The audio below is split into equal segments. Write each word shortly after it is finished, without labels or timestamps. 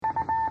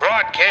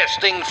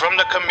broadcasting from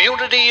the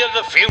community of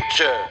the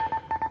future.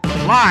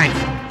 Live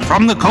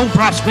from the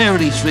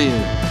co-prosperity sphere,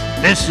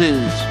 this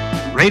is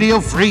Radio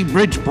Free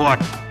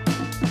Bridgeport.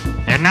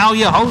 And now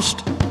your host,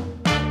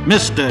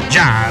 Mr.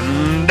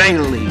 John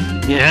Daly.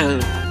 Yeah.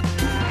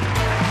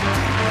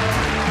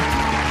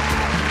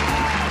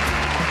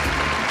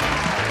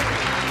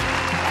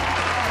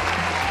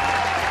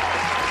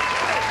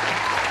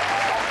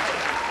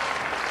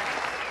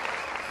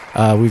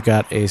 We've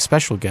got a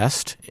special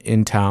guest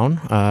in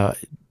town,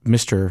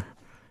 Mr.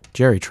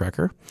 Jerry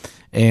Trecker,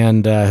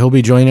 and he'll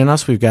be joining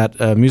us. We've got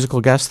a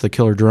musical guest, the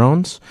Killer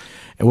Drones,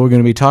 and we're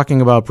going to be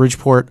talking about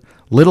Bridgeport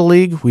Little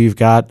League. We've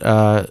got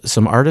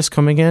some artists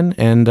coming in,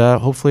 and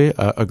hopefully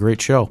a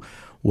great show.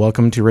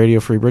 Welcome to Radio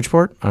Free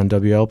Bridgeport on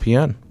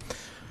WLPN.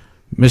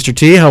 Mr.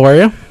 T, how are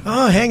you?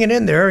 Oh, hanging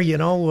in there. You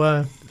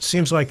know,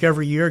 seems like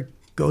every year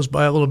goes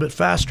by a little bit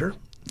faster.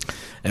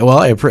 Well,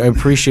 I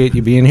appreciate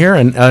you being here,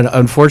 and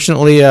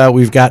unfortunately,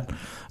 we've got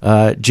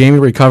Jamie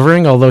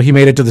recovering, although he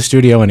made it to the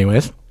studio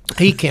anyways.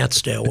 He can't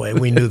stay away.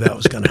 We knew that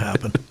was going to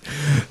happen.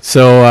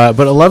 So,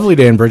 but a lovely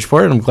day in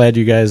Bridgeport, and I'm glad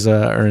you guys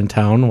are in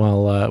town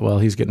while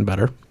he's getting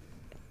better.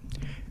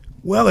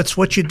 Well, it's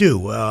what you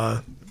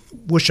do.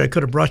 Wish I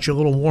could have brought you a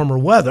little warmer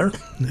weather,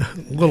 a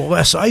little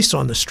less ice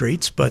on the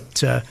streets,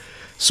 but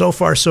so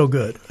far so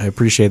good. I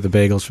appreciate the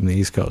bagels from the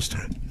East Coast.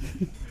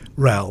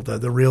 Well,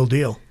 the real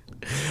deal.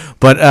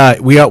 But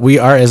we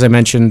are, as I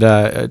mentioned,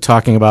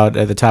 talking about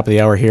at the top of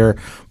the hour here,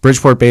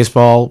 Bridgeport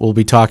baseball. We'll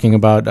be talking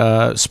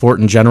about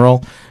sport in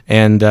general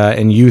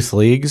and youth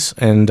leagues,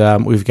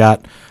 and we've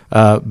got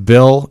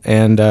Bill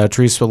and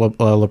Teresa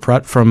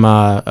LaPrette from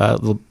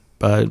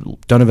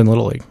Donovan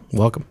Little League.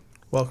 Welcome.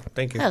 Well,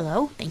 thank you.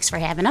 Hello. Thanks for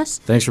having us.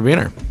 Thanks for being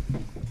here.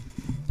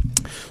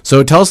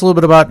 So tell us a little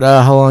bit about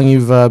how long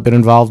you've been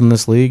involved in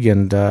this league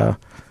and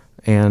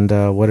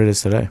what it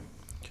is today.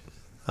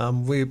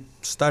 We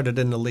started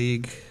in the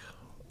league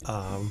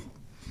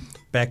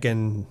back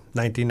in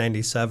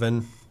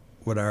 1997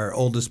 with our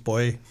oldest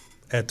boy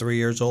at 3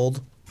 years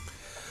old.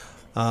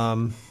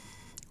 Been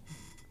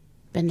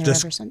there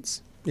ever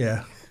since?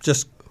 Yeah,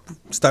 just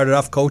started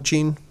off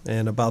coaching,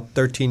 and about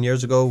 13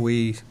 years ago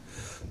we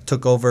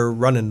took over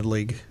running the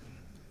league.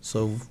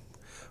 So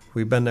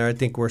we've been there. I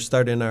think we're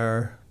starting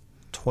our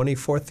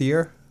 24th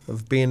year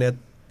of being at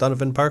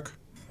Donovan Park.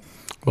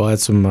 Well,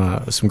 that's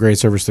some great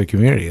service to the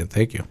community, and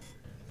thank you.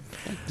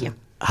 Thank you.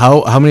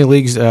 How many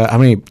leagues? How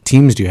many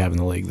teams do you have in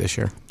the league this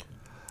year?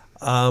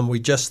 We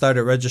just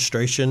started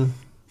registration.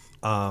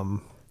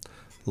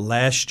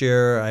 Last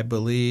year, I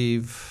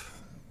believe,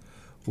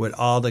 with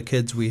all the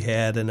kids we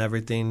had and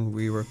everything,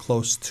 we were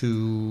close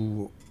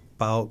to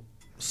about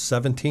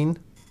 17.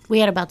 We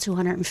had about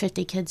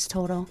 250 kids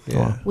total.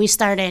 Yeah. We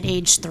start at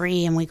age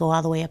 3 and we go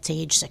all the way up to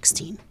age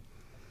 16.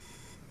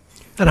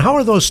 And how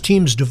are those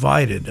teams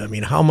divided? I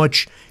mean, how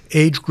much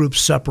age group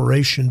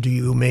separation do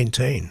you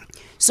maintain?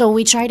 So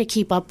we try to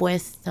keep up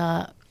with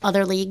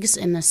other leagues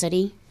in the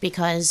city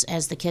because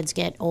as the kids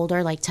get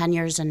older, like 10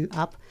 years and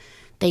up,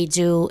 they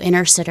do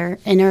inner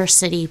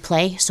city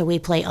play. So we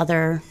play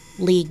other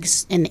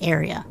leagues in the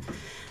area.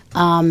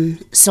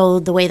 So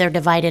the way they're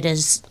divided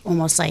is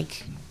almost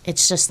like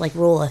it's just like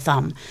rule of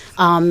thumb.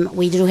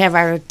 We do have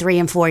our 3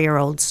 and 4 year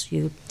olds.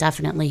 You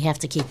definitely have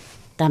to keep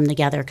them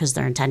together because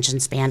their attention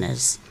span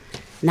is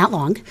not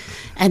long.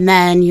 And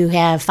then you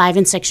have 5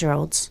 and 6 year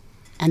olds.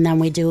 And then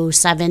we do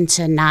 7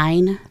 to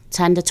 9,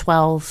 10 to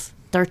 12,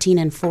 13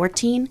 and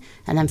 14,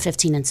 and then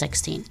 15 and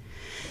 16.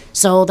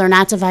 So they're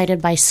not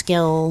divided by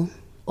skill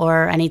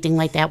or anything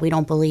like that. We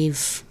don't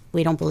believe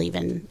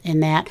in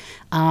that.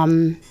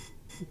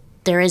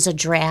 There is a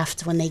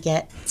draft when they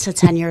get to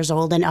 10 years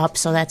old and up,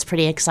 so that's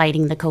pretty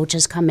exciting. The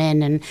coaches come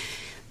in and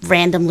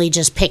randomly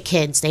just pick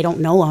kids. They don't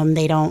know them.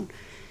 They don't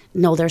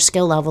know their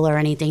skill level or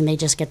anything. They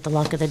just get the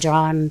luck of the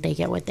draw and they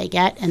get what they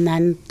get. And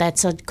then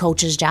that's a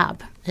coach's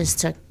job, is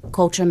to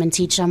coach them and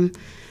teach them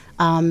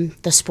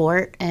the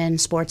sport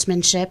and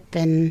sportsmanship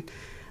and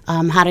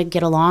how to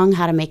get along,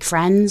 how to make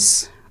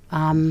friends.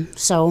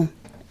 So,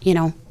 you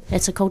know,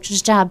 it's a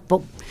coach's job.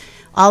 But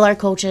all our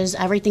coaches,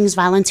 everything's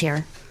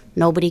volunteer.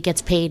 Nobody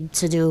gets paid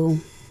to do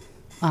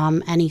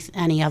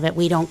any of it.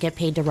 We don't get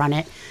paid to run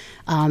it.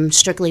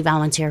 Strictly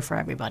volunteer for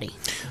everybody.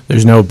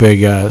 There's no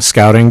big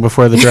scouting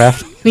before the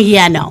draft?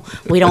 Yeah, no.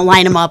 We don't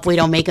line them up. We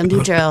don't make them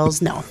do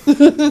drills. No.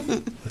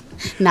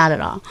 Not at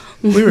all.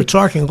 We were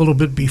talking a little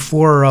bit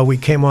before we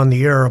came on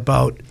the air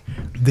about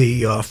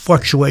the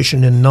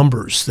fluctuation in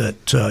numbers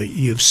that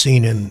you've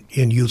seen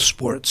in youth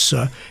sports.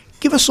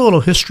 Give us a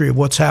little history of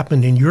what's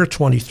happened in your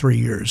 23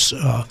 years.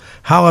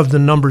 How have the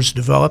numbers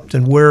developed,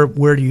 and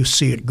where do you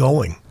see it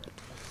going?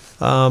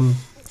 Our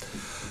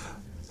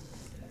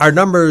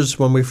numbers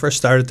when we first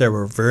started there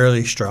were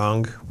really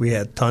strong. We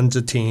had tons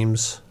of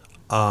teams,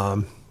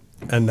 and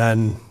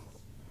then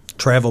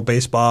travel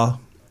baseball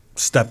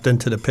stepped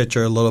into the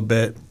picture a little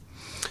bit,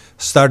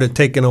 started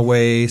taking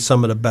away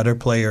some of the better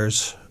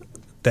players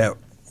that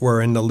were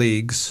in the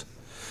leagues,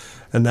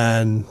 and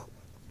then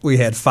we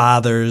had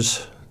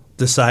fathers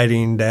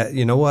deciding that,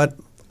 you know what,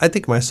 I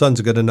think my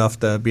son's good enough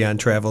to be on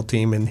travel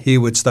team, and he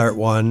would start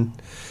one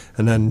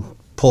and then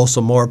pull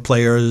some more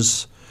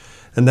players.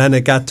 And then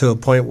it got to a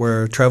point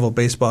where travel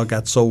baseball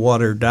got so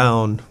watered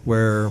down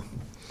where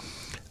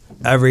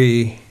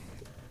every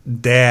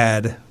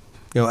dad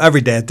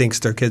thinks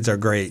their kids are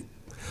great.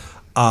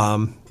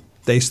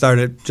 They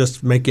started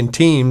just making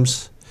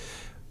teams,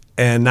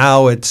 and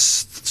now it's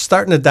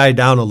starting to die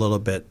down a little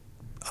bit,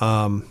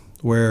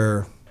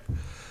 where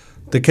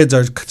the kids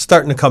are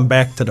starting to come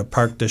back to the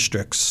park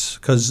districts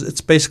because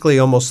it's basically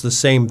almost the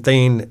same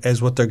thing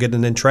as what they're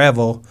getting in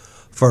travel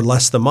for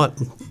less the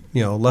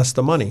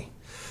money.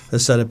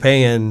 Instead of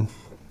paying,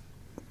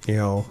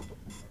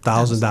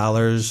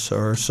 $1,000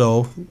 or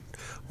so,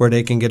 where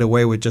they can get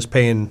away with just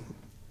paying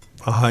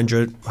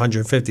 $100,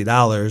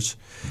 $150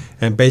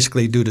 and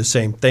basically do the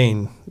same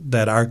thing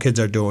that our kids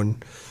are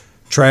doing,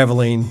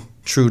 traveling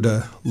through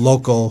the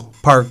local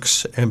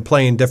parks and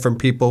playing different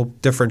people,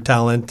 different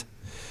talent,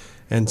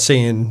 and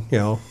seeing,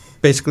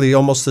 basically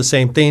almost the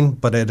same thing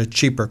but at a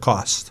cheaper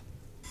cost.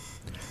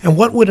 And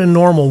what would a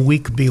normal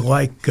week be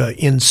like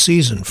in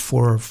season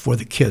for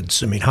the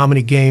kids? I mean, how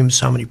many games,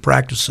 how many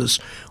practices?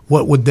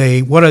 What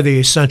are they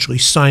essentially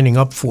signing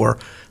up for,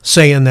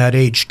 say, in that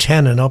age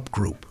 10 and up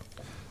group?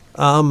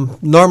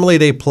 Normally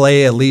they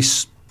play at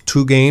least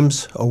 2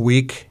 games a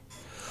week.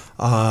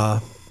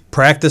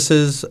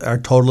 Practices are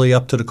totally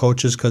up to the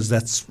coaches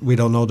because we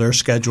don't know their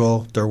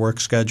schedule, their work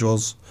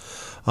schedules.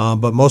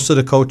 But most of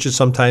the coaches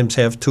sometimes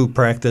have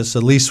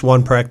at least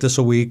 1 practice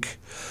a week.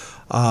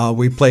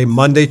 We play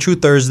Monday through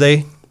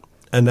Thursday,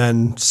 and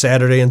then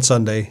Saturday and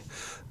Sunday.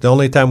 The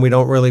only time we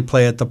don't really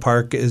play at the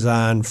park is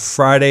on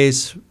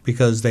Fridays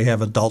because they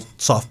have adult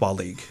softball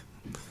league.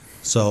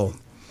 So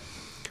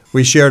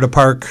we share the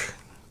park,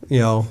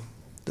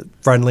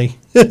 friendly.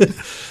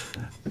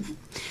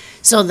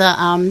 So the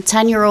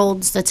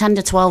 10-year-olds, the 10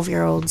 to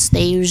 12-year-olds,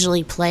 they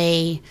usually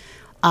play.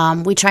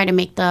 We try to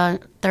make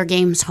their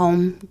games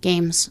home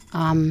games,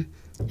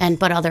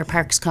 but other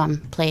parks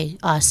come play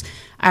us.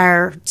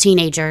 Our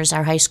teenagers,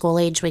 our high school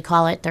age, we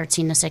call it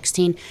 13 to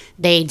 16.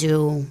 They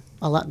do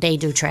They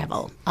do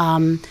travel.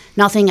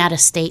 Nothing out of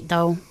state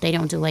though. They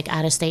don't do like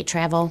out of state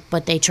travel,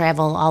 but they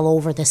travel all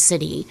over the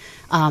city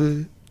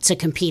to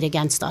compete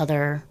against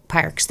other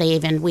parks.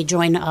 We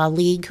join a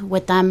league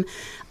with them.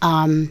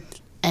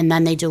 And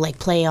then they do like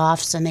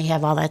playoffs, and they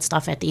have all that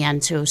stuff at the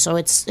end too. So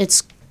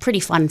it's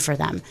pretty fun for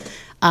them.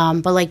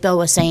 But like Bill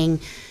was saying,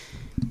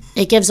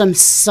 it gives them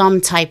some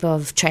type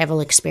of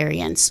travel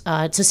experience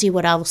to see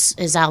what else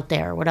is out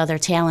there, what other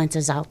talent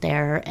is out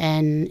there,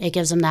 and it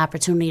gives them the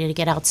opportunity to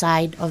get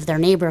outside of their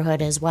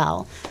neighborhood as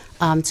well,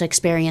 to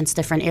experience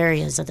different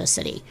areas of the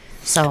city.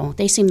 So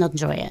they seem to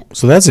enjoy it.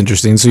 So that's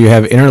interesting. So you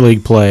have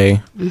interleague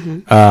play,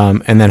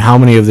 and then how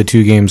many of the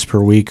 2 games per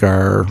week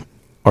are,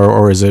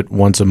 or is it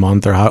once a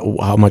month, or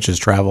how much is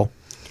travel?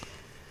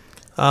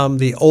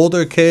 The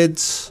older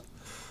kids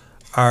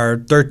are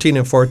 13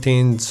 and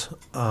 14s.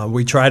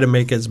 We try to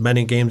make as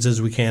many games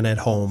as we can at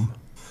home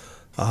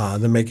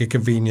to make it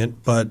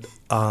convenient, but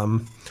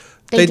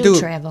they do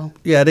travel.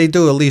 Yeah, they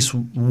do at least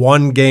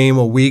 1 game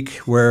a week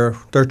where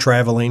they're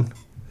traveling.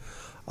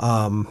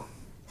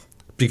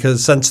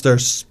 Because since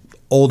there's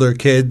older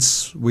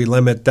kids, we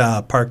limit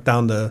park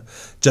down to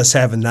just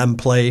having them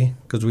play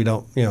because we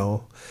don't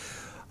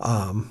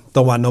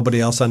want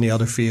nobody else on the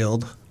other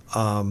field.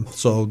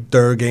 So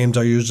their games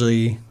are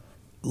usually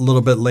a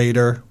little bit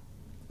later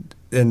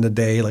in the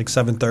day, like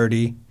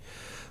 7:30.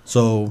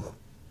 So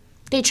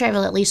they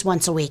travel at least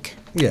once a week.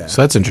 Yeah.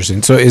 So that's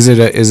interesting. So is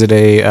it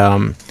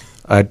a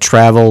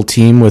travel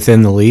team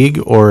within the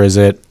league, or is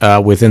it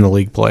within the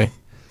league play?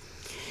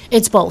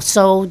 It's both.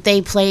 So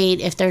they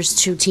played, if there's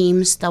 2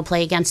 teams, they'll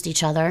play against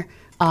each other.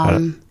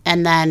 And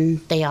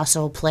then they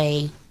also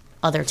play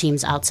other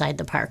teams outside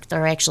the park.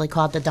 They're actually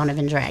called the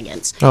Donovan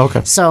Dragons. Oh,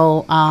 okay.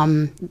 So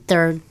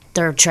they're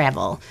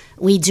travel.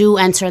 We do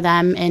enter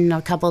them in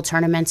a couple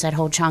tournaments at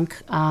Ho Chunk,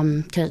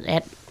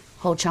 at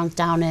Ho Chunk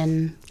down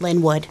in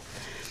Linwood.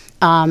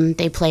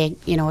 They play,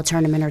 a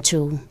tournament or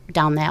 2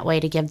 down that way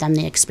to give them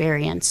the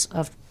experience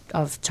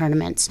of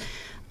tournaments.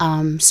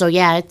 So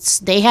yeah,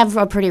 they have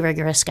a pretty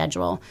rigorous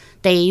schedule.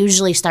 They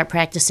usually start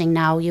practicing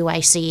now,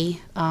 UIC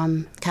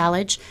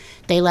College.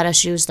 They let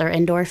us use their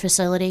indoor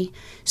facility,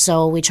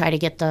 so we try to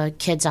get the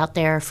kids out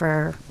there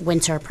for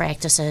winter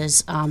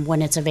practices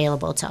when it's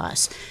available to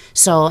us.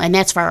 So, and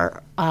that's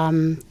for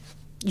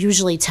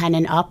usually 10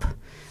 and up.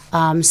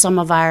 Some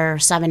of our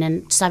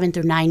 7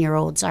 through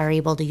 9-year-olds are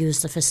able to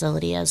use the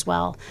facility as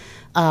well.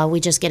 We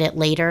just get it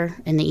later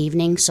in the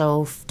evening,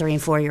 so 3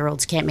 and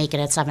 4-year-olds can't make it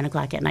at 7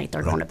 o'clock at night.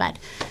 They're going to bed.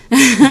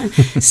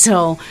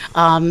 So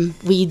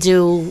we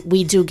do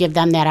give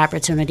them that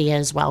opportunity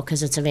as well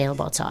because it's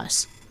available to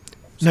us.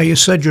 Now, you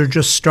said you're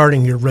just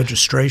starting your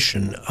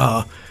registration.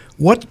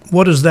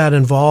 What does that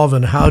involve,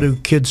 and how do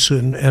kids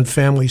and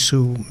families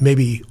who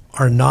maybe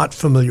are not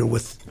familiar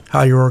with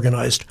how you're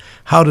organized,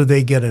 how do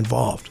they get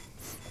involved?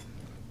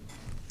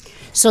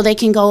 So they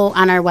can go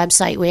on our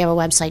website. We have a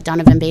website,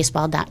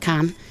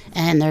 donovanbaseball.com,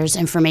 And there's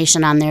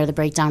information on there, the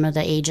breakdown of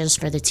the ages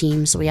for the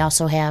teams. We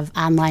also have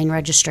online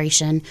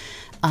registration.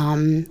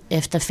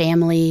 If the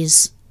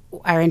families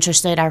are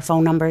interested, our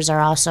phone numbers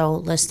are also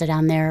listed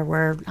on there.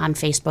 We're on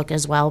Facebook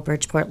as well,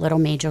 Bridgeport Little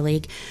Major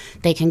League.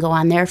 They can go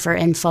on there for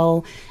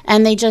info,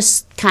 and they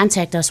just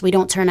contact us. We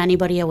don't turn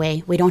anybody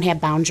away. We don't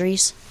have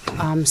boundaries.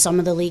 Some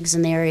of the leagues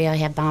in the area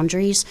have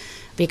boundaries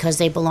because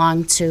they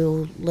belong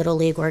to Little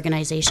League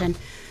organization.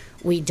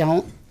 We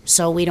don't,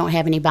 so we don't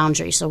have any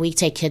boundaries. So we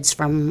take kids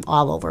from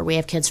all over. We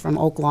have kids from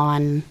Oak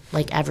Lawn,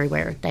 like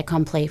everywhere, that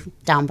come play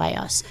down by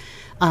us.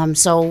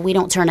 So we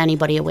don't turn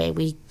anybody away.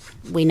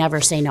 We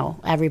never say no.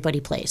 Everybody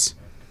plays.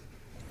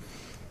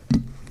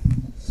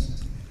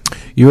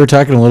 You were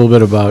talking a little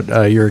bit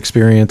about your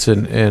experience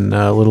in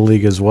Little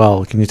League as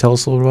well. Can you tell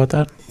us a little bit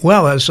about that?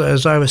 Well,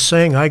 as I was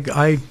saying,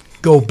 I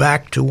go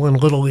back to when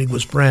Little League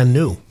was brand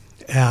new,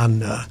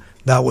 and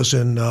that was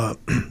in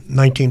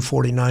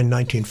 1949,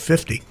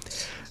 1950.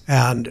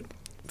 And in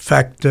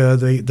fact,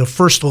 the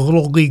first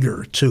Little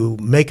Leaguer to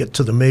make it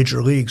to the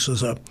major leagues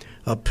was a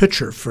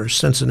pitcher for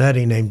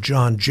Cincinnati named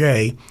John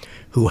Jay,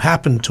 who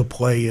happened to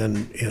play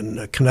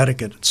in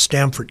Connecticut,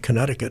 Stamford,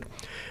 Connecticut.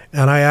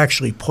 And I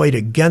actually played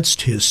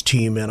against his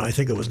team in, I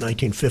think it was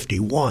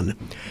 1951.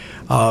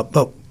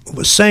 But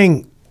was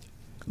saying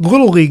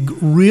Little League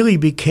really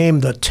became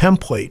the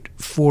template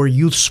for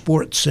youth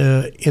sports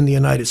in the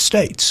United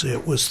States.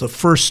 It was the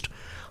first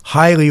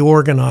highly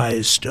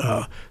organized,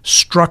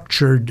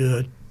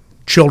 structured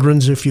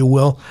children's, if you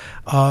will,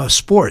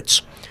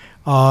 sports.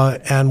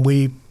 And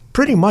we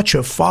pretty much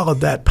have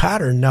followed that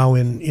pattern now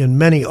in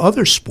many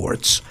other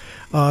sports,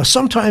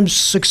 sometimes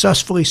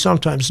successfully,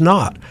 sometimes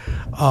not.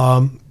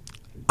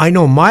 I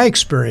know my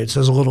experience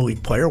as a Little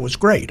League player was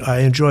great. I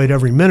enjoyed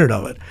every minute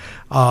of it,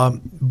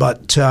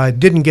 but I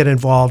didn't get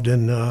involved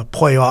in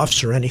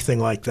playoffs or anything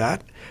like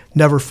that.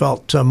 Never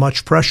felt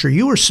much pressure.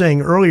 You were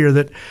saying earlier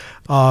that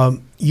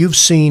you've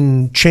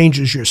seen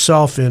changes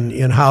yourself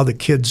in how the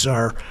kids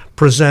are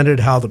presented,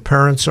 how the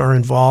parents are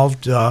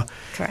involved.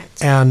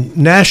 Correct. And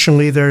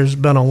nationally, there's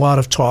been a lot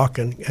of talk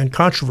and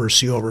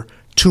controversy over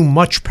too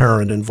much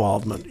parent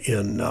involvement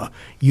in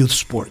youth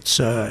sports.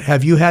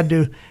 Have you had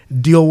to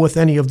deal with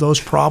any of those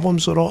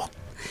problems at all?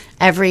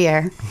 Every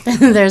year.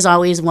 There's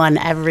always one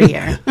every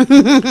year.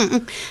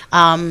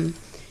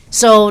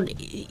 So,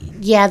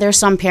 yeah, there's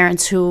some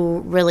parents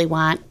who really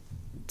want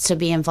to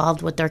be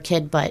involved with their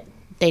kid, but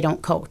they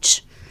don't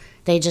coach.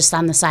 They just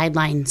on the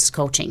sidelines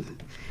coaching.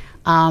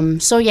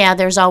 So, yeah,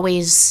 there's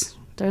always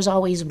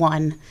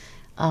one,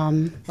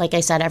 like I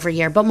said, every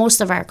year. But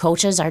most of our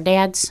coaches are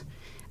dads.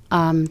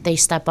 They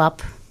step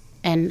up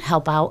and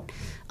help out.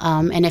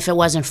 And if it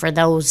wasn't for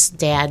those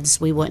dads,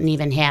 we wouldn't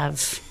even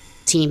have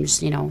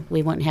teams,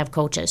 we wouldn't have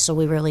coaches. So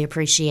we really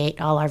appreciate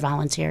all our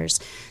volunteers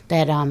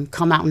that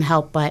come out and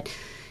help. But,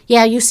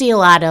 yeah, you see a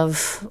lot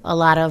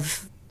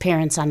of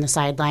parents on the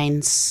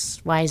sidelines.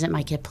 Why isn't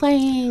my kid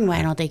playing?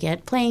 Why don't they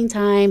get playing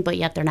time? But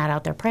yet they're not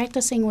out there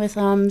practicing with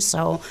them.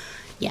 So,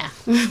 yeah,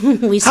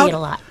 we see it a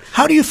lot.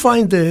 How do you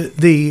find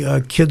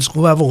the kids'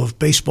 level of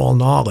baseball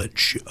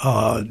knowledge?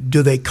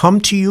 Do they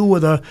come to you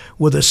with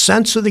a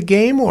sense of the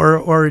game,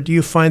 or do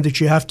you find that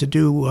you have to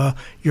do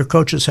your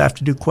coaches have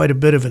to do quite a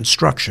bit of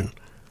instruction?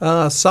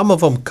 Some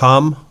of them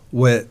come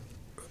with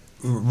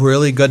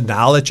really good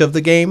knowledge of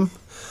the game,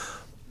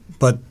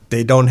 but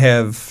they don't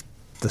have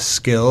the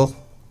skill.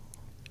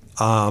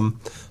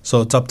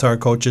 So it's up to our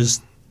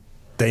coaches.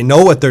 They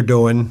know what they're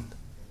doing,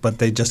 but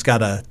they just got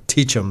to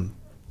teach them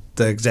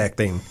the exact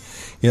thing.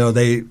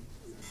 They,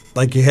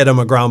 like you hit them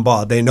a ground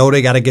ball. They know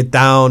they got to get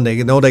down.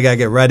 They know they got to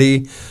get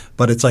ready,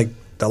 but it's like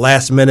the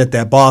last minute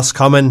that ball's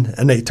coming,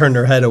 and they turn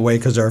their head away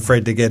because they're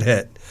afraid to get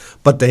hit.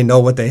 But they know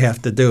what they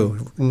have to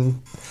do.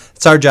 And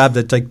it's our job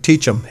to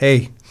teach them,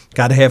 hey,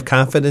 got to have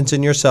confidence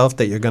in yourself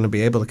that you're going to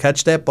be able to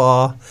catch that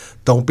ball.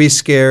 Don't be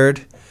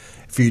scared.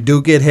 If you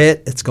do get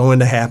hit, it's going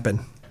to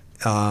happen.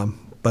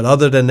 But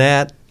other than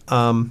that,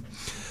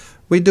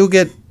 we do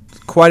get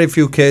quite a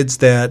few kids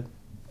that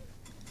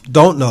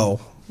don't know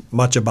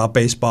much about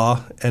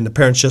baseball, and the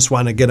parents just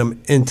want to get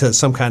them into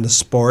some kind of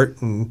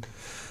sport, and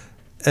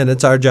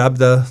it's our job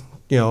to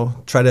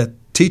try to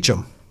teach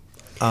them.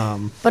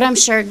 But I'm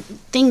sure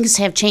things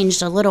have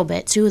changed a little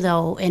bit too,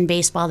 though, in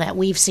baseball that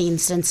we've seen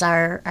since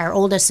our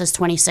oldest is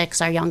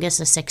 26, our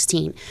youngest is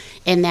 16.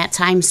 In that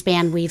time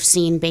span, we've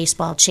seen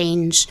baseball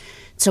change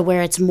to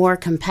where it's more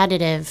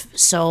competitive.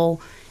 So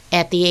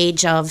at the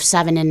age of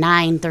 7 and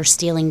 9, they're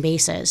stealing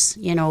bases.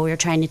 We're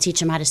trying to teach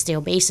them how to steal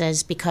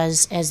bases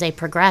because as they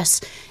progress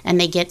and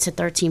they get to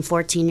 13,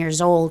 14 years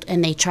old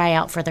and they try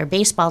out for their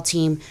baseball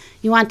team,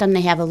 you want them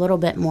to have a little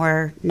bit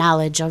more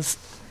knowledge of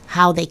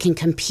how they can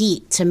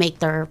compete to make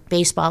their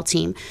baseball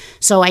team.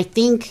 So I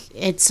think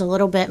it's a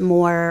little bit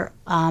more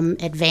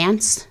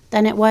advanced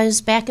than it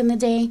was back in the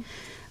day.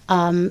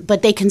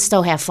 But they can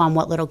still have fun.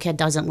 What little kid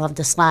doesn't love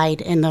to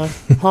slide in the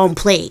home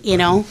plate, 3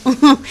 and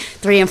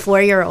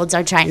 4-year-olds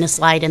are trying to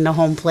slide in the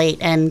home plate,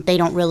 and they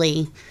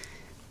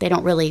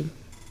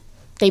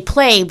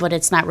play, but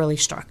it's not really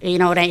struck.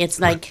 It's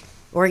like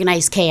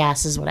organized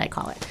chaos is what I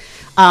call it.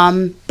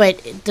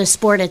 But the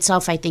sport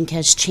itself, I think,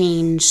 has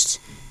changed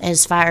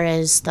as far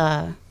as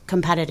the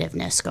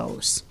competitiveness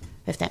goes,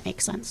 if that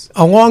makes sense.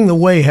 Along the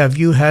way, have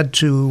you had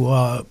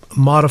to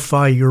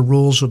modify your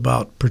rules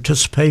about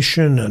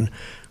participation and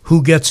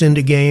who gets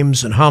into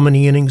games and how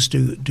many innings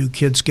do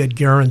kids get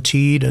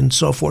guaranteed and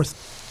so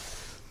forth?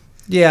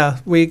 Yeah,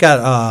 we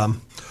got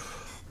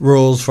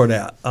rules for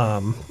that.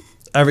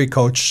 Every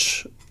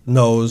coach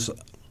knows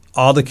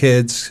all the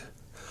kids.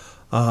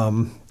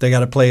 They got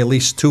to play at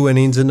least 2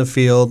 innings in the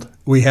field.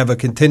 We have a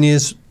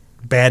continuous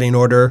batting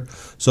order,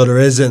 so there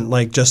isn't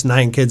like just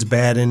 9 kids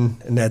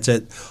batting and that's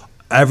it.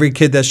 Every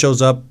kid that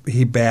shows up,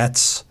 he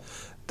bats.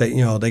 They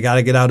got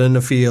to get out in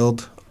the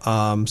field.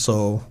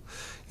 So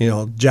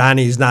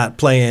Johnny's not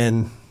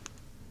playing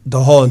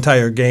the whole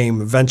entire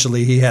game.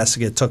 Eventually, he has to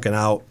get taken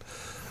out.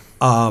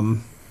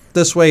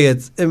 This way,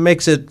 it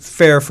makes it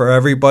fair for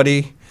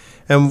everybody,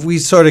 and we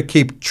sort of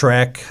keep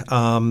track.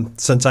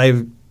 Since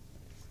I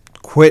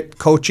quit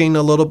coaching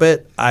a little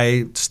bit,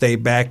 I stay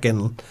back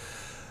and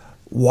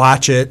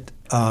watch it.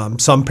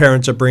 Some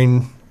parents are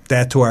bringing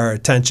that to our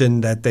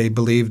attention that they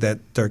believe that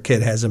their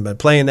kid hasn't been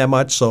playing that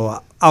much.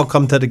 So I'll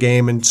come to the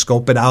game and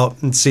scope it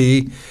out and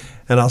see,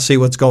 and I'll see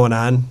what's going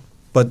on.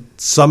 But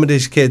some of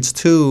these kids,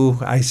 too,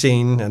 I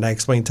seen, and I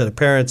explained to the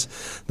parents,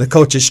 the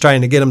coach is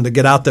trying to get them to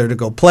get out there to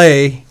go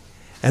play,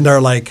 and they're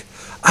like,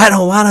 I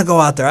don't want to go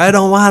out there. I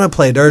don't want to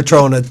play. They're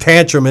throwing a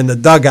tantrum in the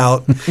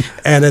dugout,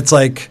 and it's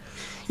like,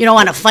 you don't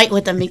want to fight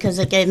with them because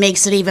it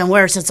makes it even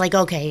worse. It's like,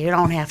 okay, you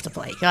don't have to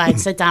play. Go ahead,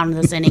 sit down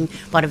in this inning.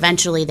 But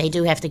eventually they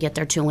do have to get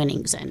their 2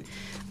 innings in.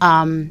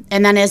 And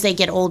then as they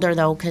get older,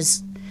 though,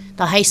 because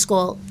the high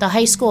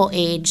school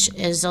age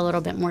is a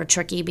little bit more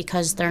tricky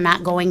because they're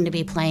not going to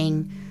be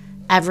playing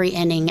every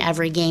inning,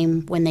 every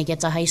game when they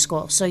get to high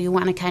school. So you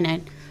want to kind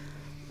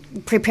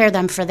of prepare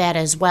them for that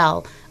as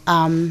well.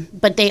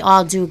 But they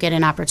all do get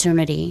an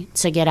opportunity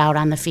to get out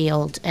on the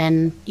field.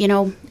 And,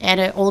 at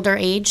an older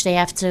age, they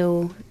have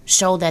to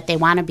show that they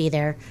want to be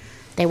there.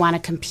 They want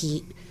to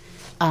compete.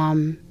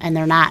 And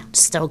they're not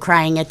still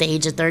crying at the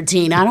age of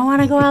 13. I don't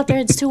want to go out there.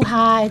 It's too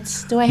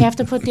hot. Do I have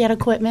to put that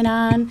equipment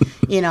on?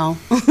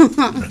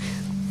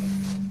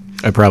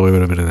 I probably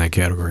would have been in that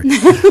category.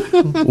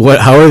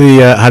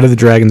 How did the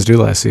Dragons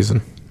do last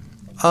season?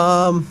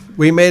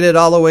 We made it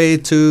all the way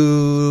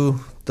to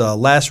the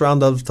last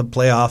round of the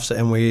playoffs,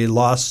 and we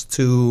lost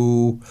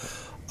to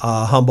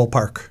Humboldt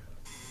Park.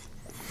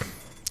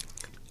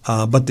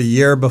 But the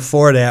year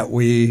before that,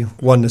 we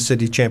won the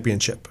city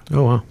championship.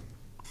 Oh, wow.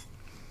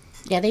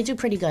 Yeah, they do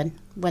pretty good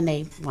when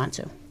they want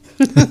to.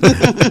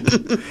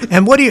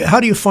 And how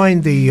do you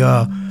find the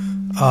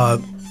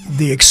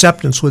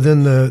acceptance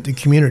within the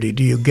community?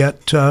 Do you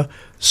get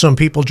some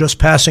people just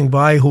passing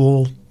by who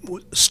will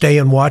stay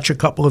and watch a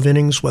couple of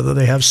innings, whether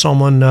they have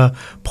someone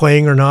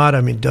playing or not?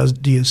 I mean,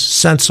 do you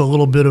sense a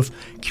little bit of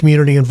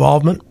community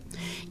involvement?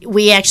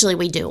 We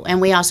do.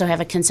 And we also have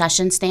a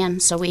concession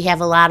stand. So we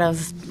have a lot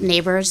of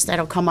neighbors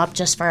that'll come up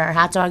just for our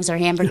hot dogs or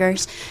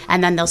hamburgers,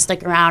 and then they'll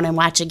stick around and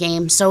watch a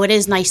game. So it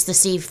is nice to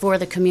see for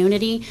the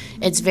community.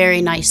 It's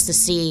very nice to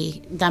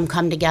see them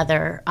come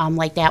together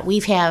like that.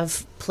 We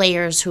have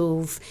players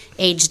who've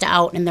aged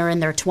out and they're in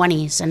their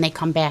 20s, and they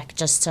come back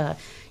just to,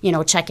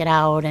 check it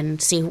out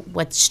and see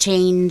what's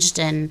changed.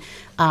 And,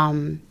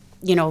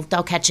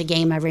 they'll catch a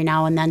game every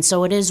now and then.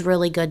 So it is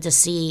really good to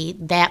see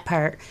that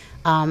part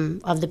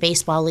of the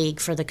baseball league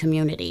for the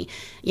community.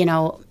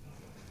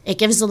 It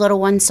gives the little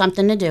ones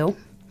something to do,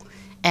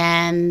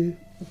 and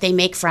they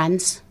make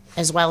friends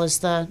as well as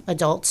the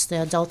adults.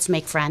 The adults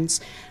make friends.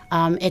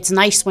 It's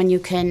nice when you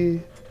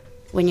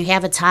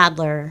have a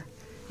toddler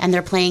and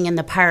they're playing in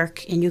the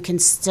park and you can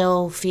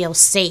still feel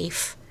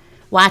safe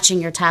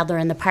watching your toddler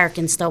in the park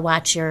and still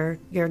watch your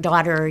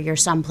daughter or your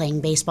son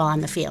playing baseball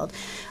on the field.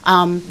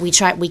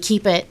 We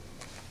keep it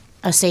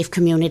a safe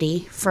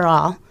community for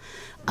all.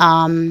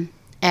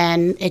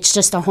 And it's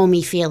just a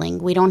homey feeling.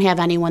 We don't have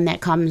anyone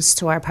that comes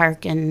to our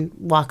park and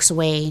walks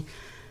away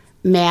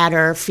mad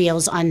or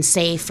feels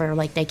unsafe or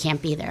like they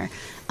can't be there.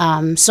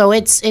 So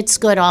it's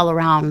good all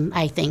around,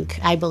 I think.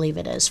 I believe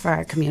it is for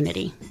our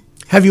community.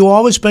 Have you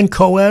always been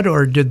co-ed,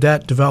 or did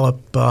that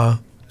develop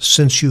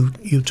since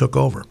you took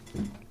over?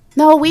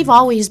 No, we've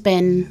always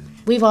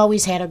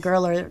had a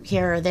girl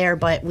here or there,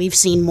 but we've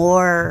seen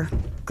more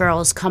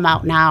girls come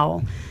out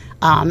now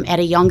at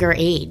a younger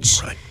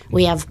age. Right.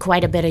 We have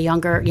quite a bit of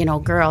younger,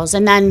 girls.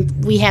 And then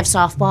we have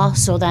softball,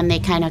 so then they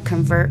kind of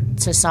convert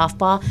to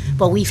softball.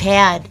 But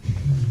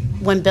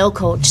when Bill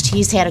coached,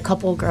 he's had a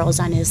couple of girls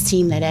on his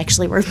team that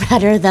actually were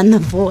better than the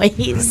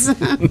boys.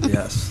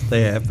 Yes,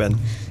 they have been.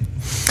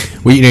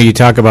 Well, you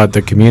talk about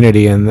the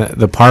community, and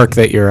the park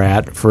that you're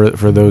at, for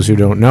those who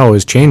don't know,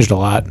 has changed a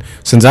lot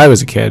since I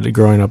was a kid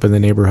growing up in the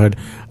neighborhood.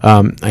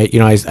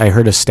 I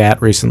heard a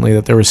stat recently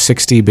that there were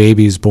 60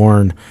 babies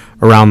born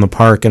around the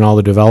park and all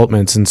the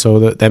developments, and so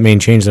that main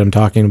change that I'm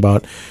talking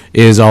about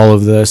is all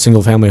of the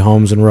single-family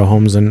homes and row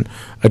homes and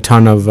a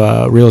ton of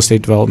real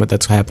estate development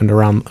that's happened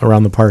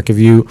around the park.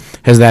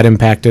 Has that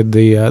impacted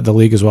the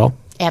league as well?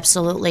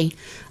 absolutely.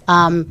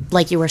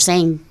 Like you were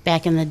saying,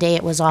 back in the day,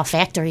 it was all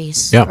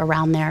factories Yeah.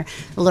 around there.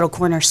 A little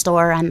corner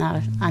store on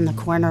the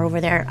corner over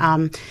there.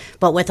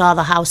 But with all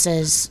the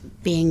houses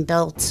being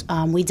built,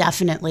 we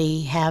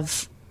definitely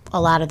have a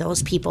lot of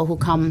those people who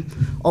come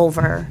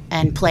over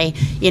and play.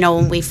 You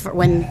know,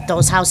 when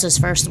those houses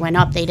first went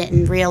up, they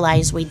didn't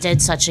realize we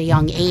did such a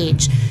young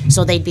age.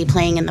 So they'd be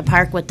playing in the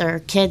park with their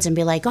kids and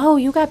be like, "Oh,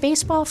 you got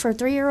baseball for a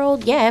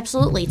 3-year-old? Yeah,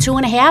 absolutely.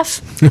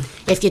 2.5.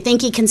 If you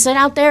think he can sit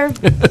out there,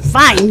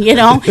 fine." You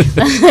know,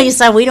 like you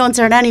said, we don't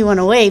turn anyone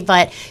away,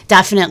 but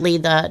definitely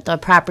the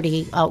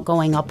property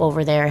going up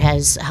over there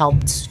has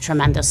helped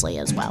tremendously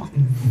as well.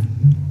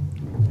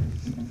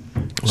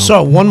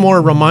 So one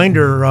more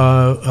reminder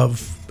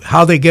of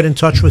how they get in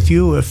touch with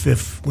you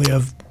if we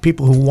have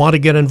people who want to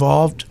get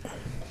involved.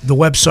 The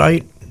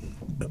website,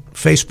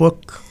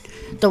 Facebook.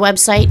 The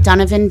website,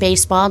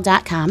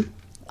 DonovanBaseball.com.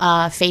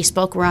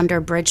 Facebook, we're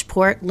under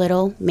Bridgeport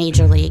Little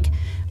Major League.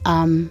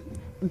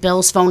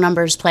 Bill's phone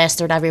number is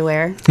plastered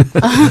everywhere.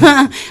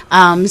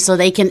 So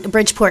they can,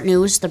 Bridgeport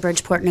News, the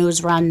Bridgeport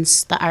News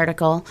runs the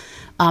article.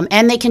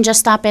 And they can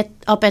just stop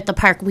up at the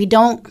park.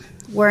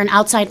 We're an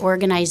outside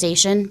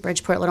organization,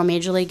 Bridgeport Little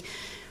Major League.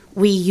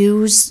 We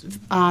use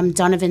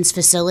Donovan's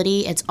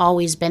facility. It's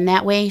always been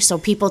that way. So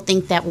people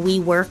think that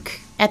we work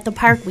at the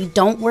park. We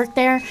don't work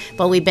there,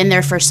 but we've been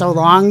there for so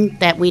long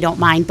that we don't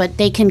mind. But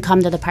they can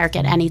come to the park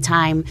at any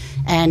time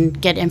and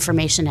get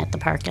information at the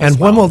park as And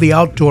well. when will the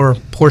outdoor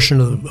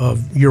portion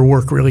of your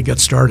work really get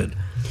started?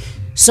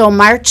 So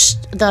March,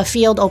 the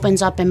field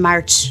opens up in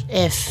March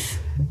if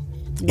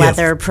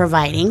weather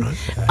providing.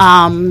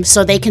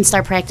 So they can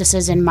start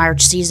practices in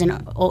March.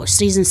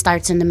 Season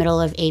starts in the middle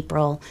of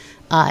April.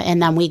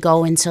 And then we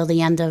go until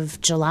the end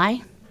of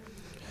July.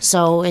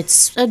 So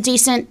it's a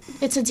decent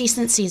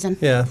season.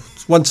 Yeah.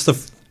 Once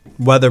the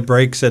weather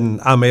breaks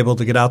and I'm able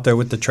to get out there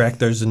with the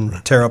tractors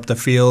and tear up the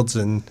fields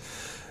and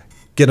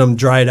get them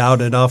dried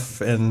out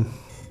enough and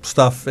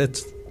stuff,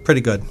 it's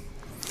pretty good.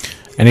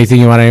 Anything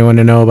you want anyone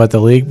to know about the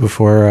league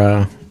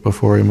before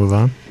we move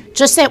on?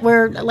 Just that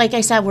like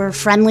I said, we're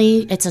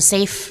friendly. It's a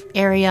safe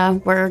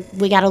area.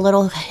 We got a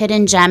little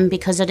hidden gem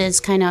because it is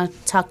kind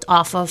of tucked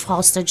off of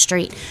Halsted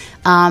Street.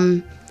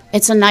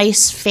 It's a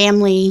nice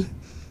family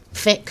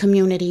fit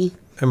community.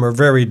 And we're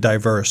very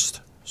diverse.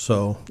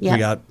 So Yep. we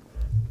got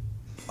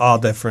all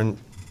different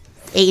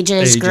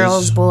Ages, Ages.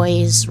 girls,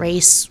 boys,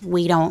 race.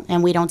 We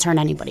don't turn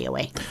anybody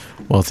away.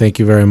 Well, thank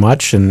you very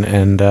much,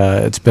 and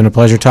it's been a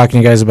pleasure talking to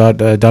you guys about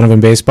Donovan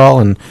Baseball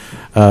and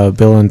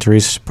Bill and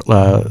Therese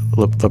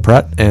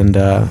LaPrette, and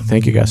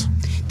thank you guys.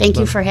 Thank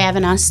you for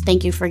having us.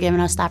 Thank you for giving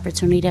us the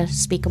opportunity to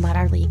speak about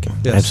our league.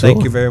 Yes, Absolutely.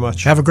 thank you very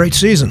much. Have a great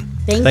season.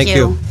 Thank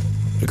you.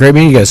 Great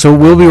meeting you guys. So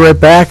we'll be right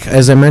back.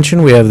 As I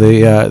mentioned, we have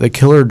the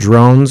Killer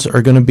Drones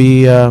are going to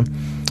be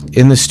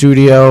in the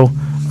studio.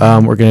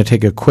 We're going to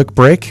take a quick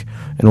break,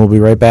 and we'll be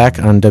right back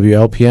on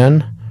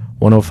WLPN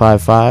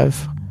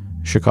 105.5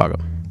 Chicago.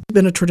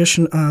 Been a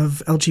tradition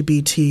of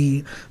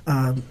LGBT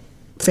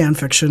fan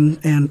fiction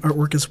and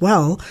artwork as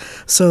well.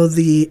 So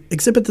the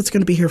exhibit that's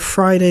going to be here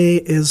Friday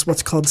is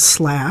what's called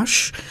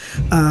Slash.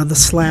 The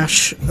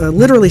slash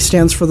literally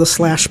stands for the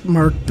slash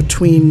mark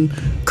between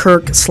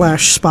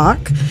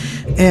Kirk/Spock,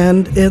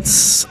 and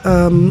it's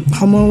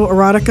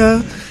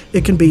homoerotica.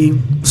 It can be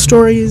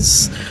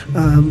stories,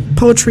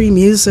 poetry,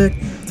 music,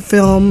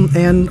 film,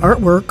 and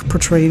artwork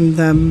portraying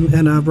them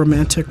in a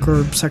romantic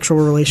or sexual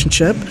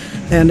relationship,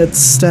 and it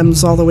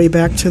stems all the way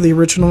back to the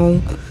original,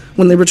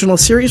 when the original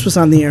series was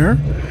on the air.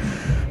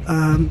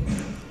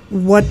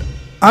 What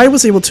I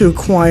was able to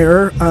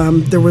acquire,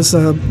 there was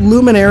a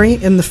luminary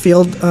in the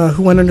field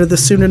who went under the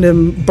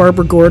pseudonym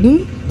Barbara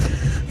Gordon,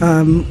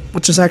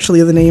 which is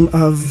actually the name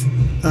of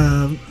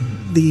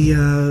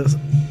the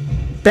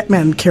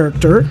Batman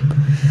character.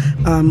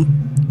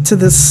 To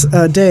this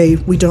day,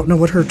 we don't know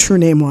what her true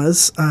name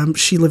was.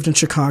 She lived in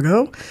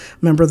Chicago,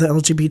 member of the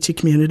LGBT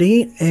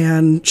community,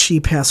 and she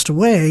passed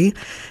away,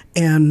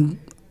 and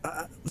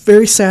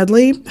very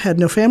sadly had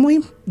no family,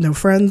 no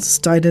friends,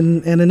 died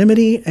in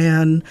anonymity,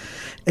 and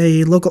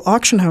a local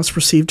auction house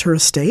received her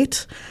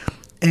estate,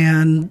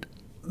 and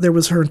there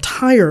was her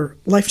entire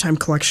lifetime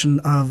collection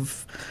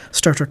of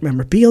Star Trek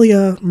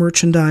memorabilia,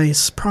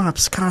 merchandise,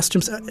 props,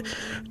 costumes,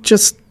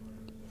 just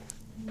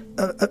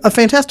a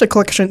fantastic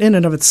collection in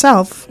and of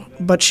itself,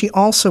 but she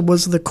also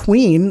was the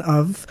queen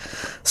of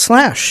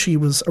Slash. She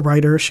was a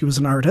writer, she was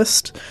an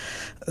artist.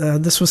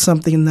 This was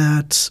something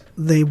that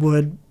they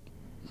would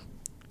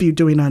be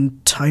doing on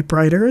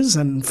typewriters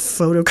and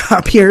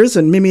photocopiers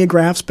and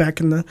mimeographs back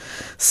in the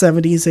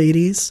 70s,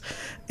 80s.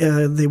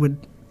 They would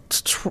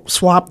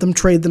swap them,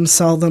 trade them,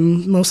 sell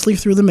them, mostly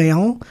through the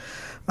mail.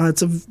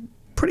 It's a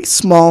pretty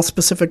small,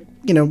 specific,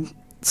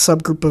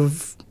 subgroup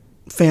of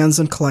fans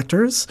and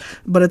collectors,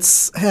 but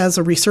it has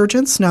a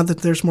resurgence now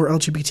that there's more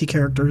LGBT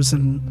characters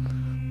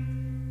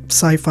in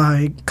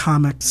sci-fi,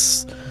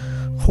 comics,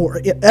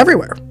 horror,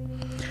 everywhere.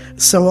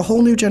 So a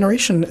whole new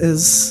generation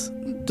is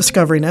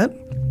discovering it,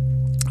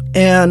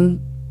 and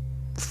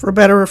for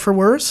better or for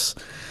worse,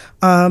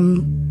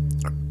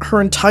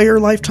 her entire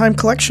lifetime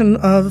collection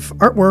of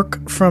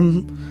artwork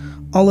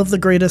from all of the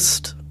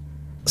greatest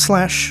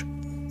Slash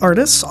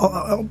artists,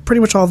 pretty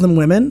much all of them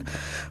women,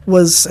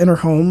 was in her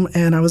home,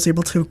 and I was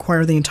able to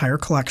acquire the entire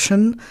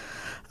collection.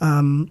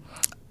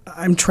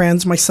 I'm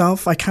trans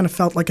myself. I kind of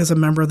felt like as a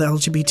member of the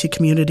LGBT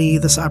community,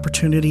 this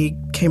opportunity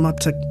came up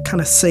to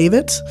kind of save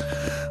it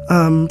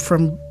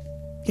from,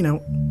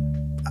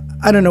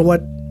 I don't know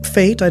what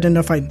fate. I didn't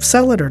know if I'd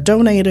sell it or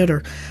donate it,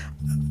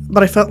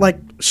 but I felt like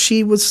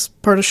she was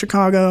part of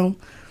Chicago.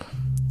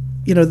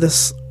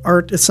 This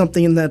art is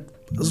something that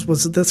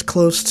was this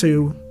close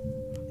to,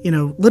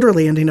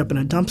 literally ending up in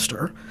a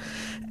dumpster.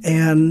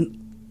 And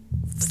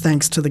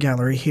thanks to the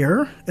gallery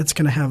here, it's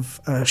going to have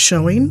a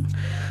showing.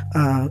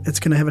 It's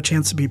going to have a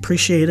chance to be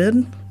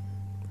appreciated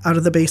out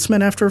of the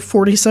basement after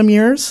 40-some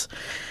years.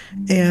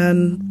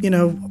 And,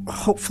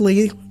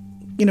 hopefully,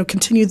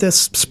 continue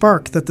this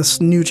spark that this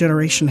new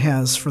generation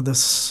has for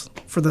this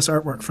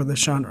artwork, for this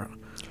genre.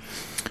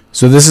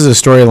 So this is a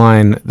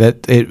storyline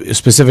that is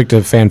specific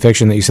to fan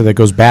fiction that you said that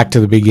goes back to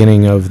the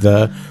beginning of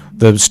the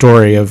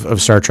story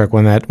of Star Trek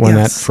when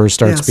that first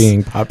starts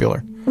being popular.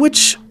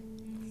 Which,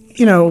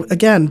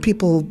 again,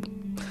 people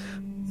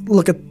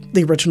look at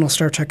the original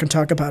Star Trek and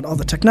talk about all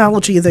the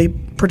technology they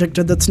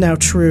predicted that's now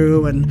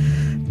true,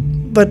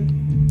 but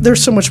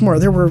there's so much more.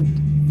 There were,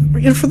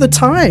 for the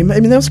time,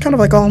 that was kind of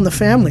like All in the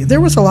Family. There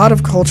was a lot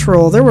of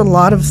there were a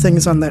lot of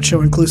things on that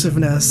show,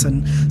 inclusiveness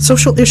and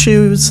social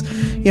issues.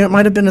 It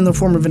might have been in the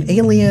form of an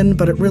alien,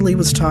 but it really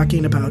was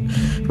talking about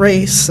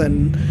race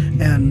and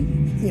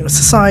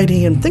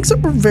society and things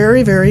that were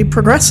very, very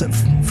progressive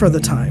for the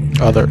time.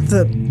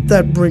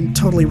 That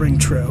totally ring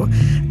true.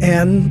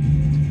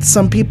 And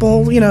some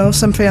people,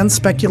 some fans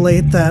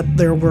speculate that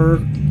there were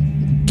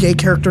gay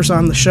characters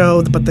on the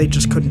show, but they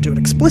just couldn't do it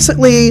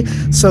explicitly.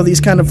 So these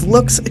kind of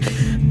looks,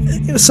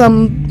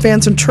 some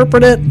fans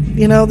interpret it,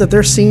 that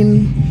they're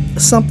seeing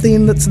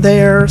something that's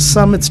there.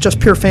 Some it's just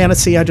pure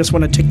fantasy. I just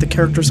want to take the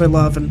characters I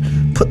love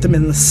and put them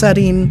in the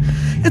setting.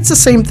 It's the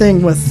same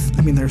thing with,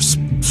 there's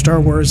Star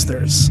Wars,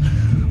 there's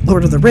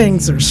Lord of the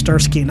Rings, there's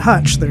Starsky and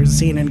Hutch, there's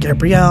Xena and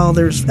Gabrielle,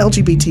 there's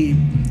LGBT,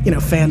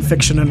 fan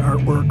fiction and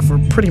artwork for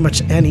pretty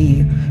much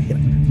any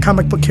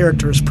comic book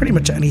characters, pretty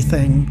much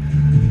anything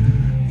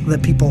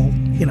that people,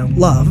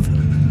 love.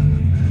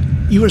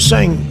 You were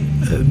saying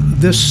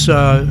this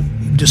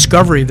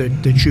discovery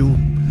that you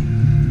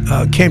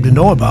came to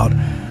know about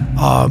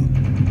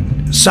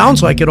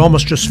sounds like it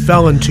almost just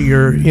fell into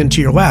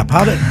your lap.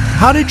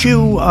 How did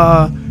you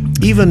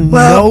even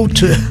know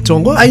to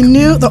look? I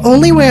knew the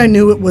only way I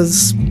knew it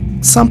was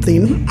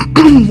something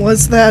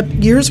was that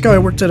years ago I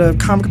worked at a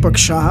comic book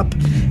shop,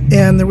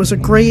 and there was a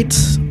great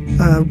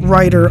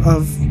writer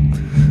of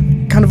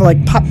kind of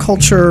like pop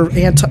culture,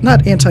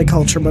 not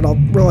anti-culture, but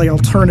really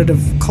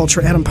alternative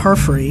culture, Adam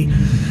Parfrey.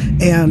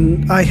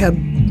 And I had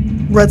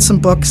read some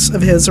books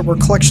of his that were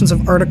collections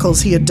of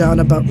articles he had done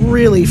about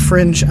really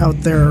fringe out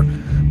there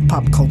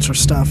pop culture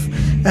stuff.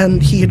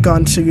 And he had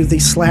gone to the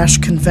Slash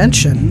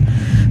convention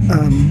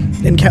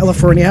in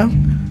California.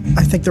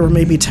 I think there were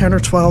maybe 10 or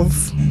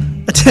 12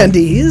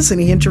 attendees,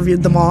 and he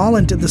interviewed them all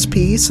and did this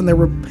piece, and there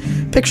were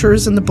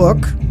pictures in the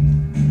book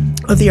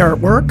of the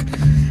artwork,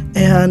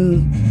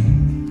 and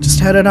just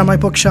had it on my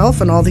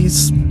bookshelf. And all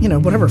these,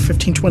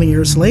 15, 20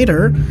 years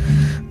later,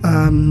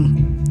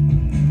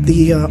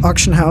 the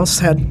auction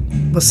house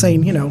was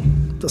saying,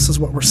 this is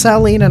what we're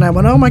selling. And I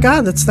went, oh my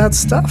God, that's that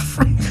stuff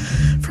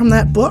from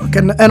that book.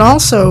 And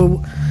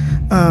also,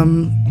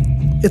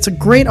 it's a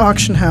great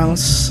auction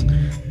house,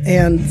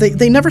 and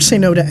they never say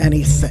no to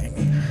anything.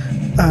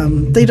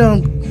 They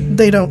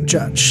don't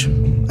judge.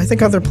 I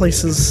think other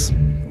places,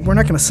 we're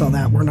not going to sell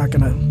that. We're not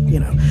going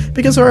to,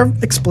 because there are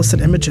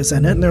explicit images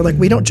in it, and they're like,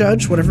 we don't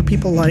judge whatever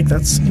people like.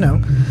 That's,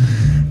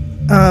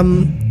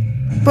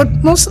 but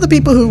most of the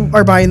people who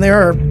are buying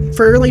there are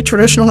fairly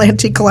traditional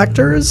antique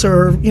collectors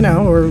or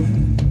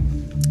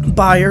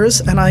buyers,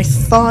 and I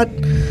thought,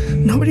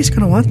 nobody's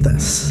going to want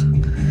this.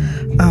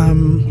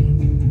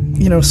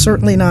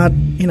 Certainly not,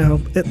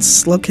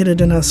 it's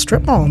located in a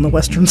strip mall in the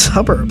western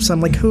suburbs.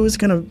 I'm like, who's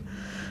going to,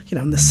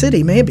 in the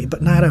city maybe,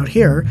 but not out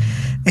here.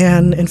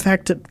 And in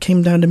fact, it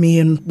came down to me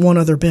and one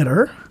other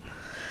bidder.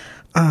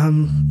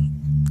 And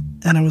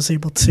I was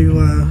able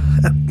to,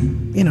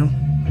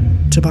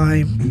 to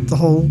buy the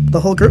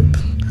whole group.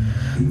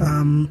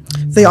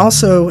 They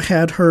also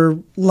had her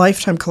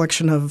lifetime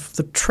collection of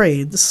the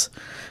trades.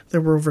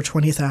 There were over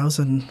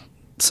 20,000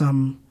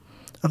 some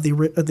of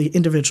the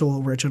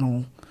individual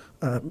original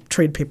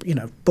trade paper,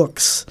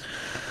 books,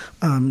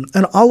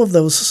 and all of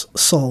those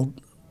sold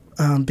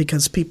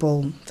because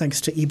people,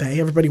 thanks to eBay,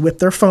 everybody whipped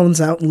their phones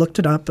out and looked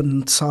it up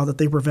and saw that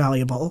they were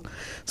valuable.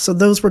 So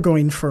those were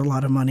going for a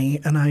lot of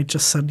money, and I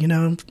just said,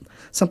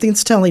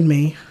 something's telling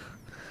me,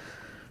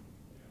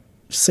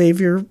 save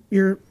your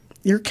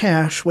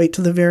cash, wait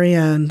till the very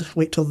end,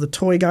 wait till the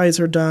toy guys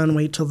are done,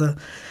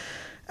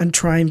 and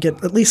try and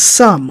get at least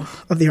some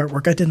of the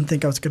artwork. I didn't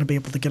think I was going to be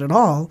able to get it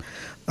all.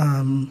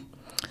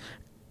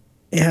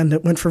 and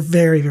it went for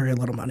very, very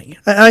little money.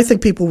 I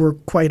think people were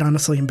quite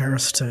honestly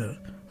embarrassed to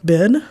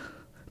bid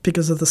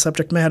because of the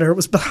subject matter. It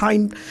was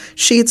behind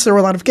sheets. There were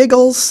a lot of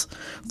giggles.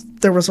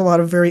 There was a lot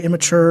of very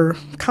immature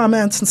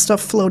comments and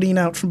stuff floating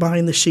out from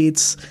behind the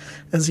sheets,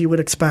 as you would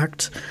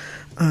expect.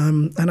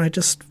 And I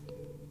just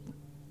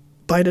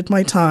bided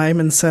my time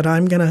and said,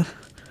 I'm going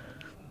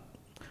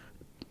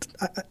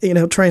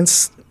to, try and,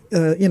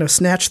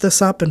 snatch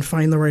this up and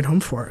find the right home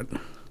for it.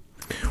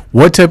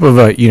 What type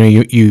of,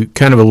 you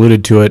kind of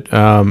alluded to it,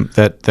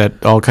 that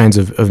all kinds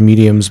of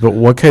mediums, but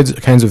what kinds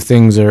of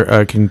things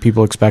can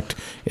people expect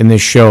in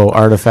this show?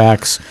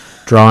 Artifacts,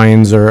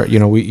 drawings, or,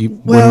 when we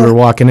were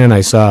walking in,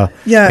 I saw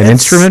an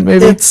instrument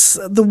maybe? It's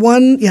the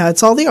one,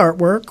 it's all the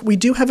artwork. We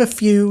do have a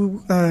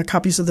few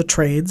copies of the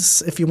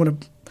trades if you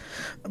want to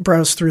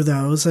browse through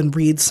those and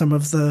read some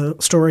of the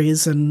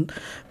stories and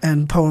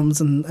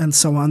poems and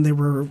so on. They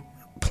were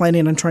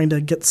planning on trying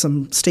to get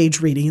some stage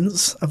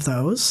readings of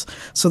those.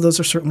 So those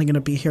are certainly going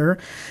to be here.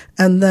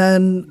 And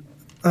then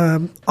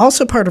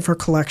also part of her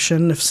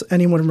collection, if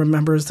anyone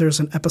remembers, there's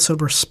an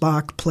episode where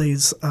Spock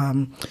plays,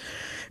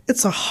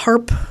 it's a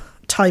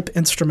harp-type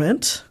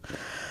instrument.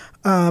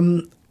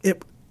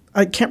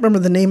 I can't remember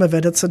the name of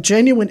it. It's a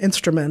genuine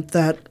instrument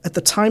that at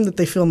the time that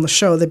they filmed the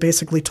show, they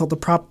basically told the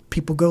prop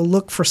people, go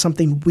look for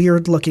something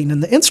weird looking in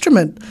the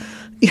instrument,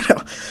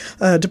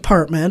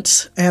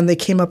 department. And they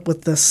came up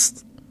with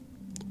this,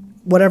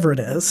 whatever it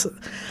is.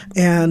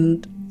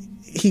 And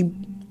he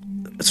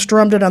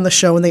strummed it on the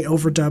show and they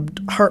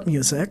overdubbed harp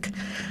music.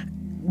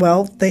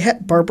 Well,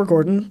 Barbara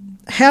Gordon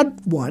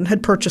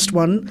had purchased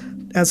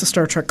one as a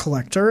Star Trek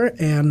collector,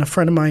 and a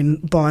friend of mine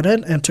bought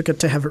it and took it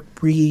to have it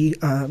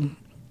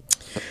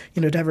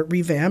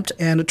revamped,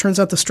 and it turns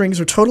out the strings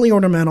are totally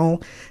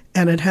ornamental,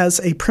 and it has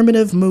a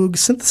primitive Moog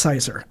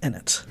synthesizer in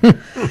it.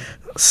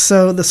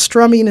 So the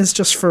strumming is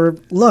just for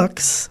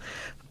looks,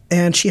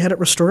 and she had it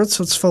restored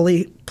so it's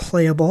fully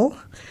playable,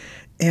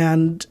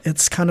 and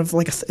it's kind of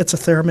like it's a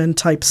theremin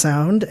type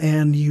sound,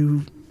 and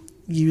you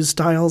use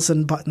dials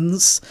and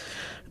buttons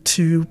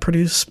to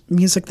produce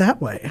music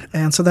that way.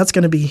 And so that's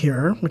going to be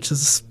here, which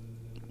is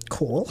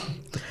cool.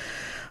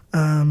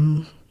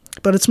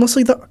 But it's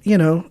mostly the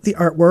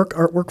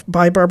artwork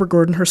by Barbara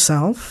Gordon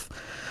herself,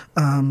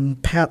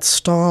 Pat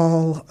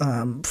Stahl,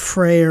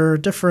 Freyer,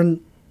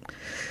 different.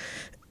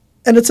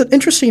 And it's an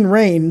interesting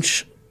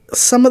range.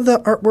 Some of the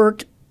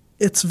artwork,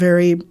 it's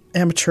very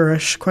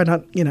amateurish, quite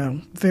not,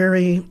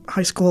 very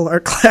high school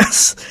art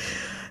class.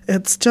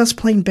 It's just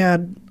plain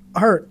bad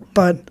art,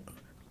 but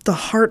the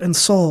heart and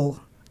soul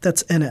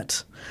that's in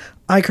it.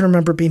 I can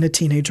remember being a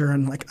teenager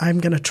and I'm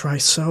going to try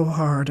so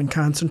hard and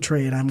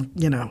concentrate. I'm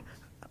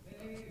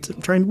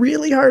trying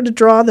really hard to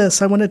draw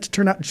this. I want it to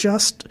turn out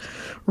just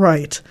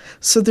right.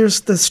 So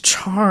there's this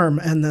charm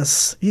and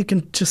this, you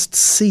can just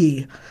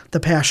see the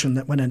passion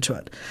that went into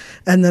it.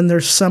 And then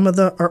there's some of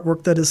the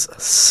artwork that is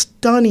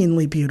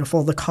stunningly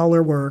beautiful, the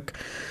color work,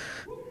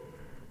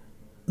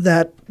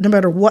 that no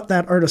matter what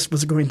that artist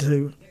was going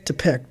to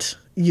depict,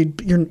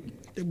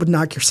 it would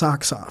knock your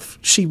socks off.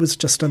 She was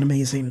just an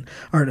amazing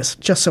artist.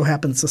 Just so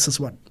happens this is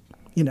what,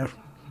 and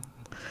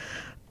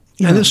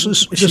this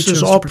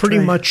is all pretty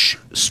much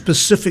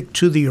specific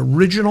to the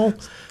original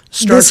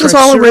Star Trek This is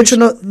all series?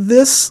 original.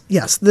 This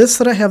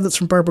that I have that's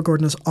from Barbara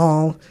Gordon is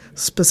all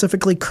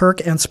specifically Kirk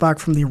and Spock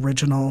from the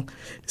original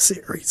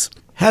series.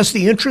 Has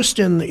the interest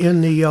in the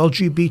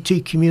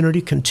LGBT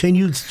community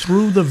continued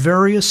through the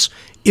various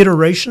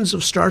iterations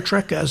of Star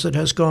Trek as it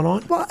has gone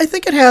on? Well, I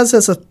think it has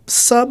as a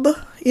sub.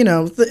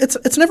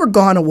 It's never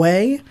gone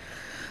away,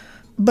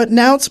 but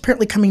now it's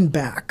apparently coming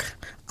back.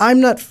 I'm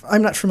not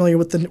familiar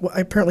with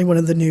apparently one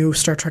of the new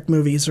Star Trek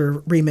movies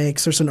or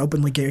remakes. There's an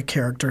openly gay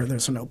character.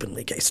 There's an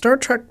openly gay Star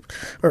Trek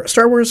or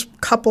Star Wars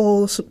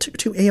couple,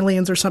 two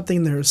aliens or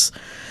something. There's,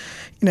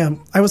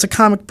 I was a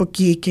comic book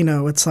geek.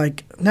 It's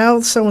like now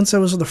so and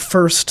so is the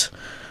first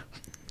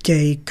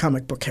gay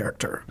comic book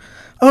character.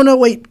 Oh no,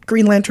 wait,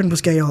 Green Lantern was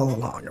gay all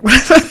along.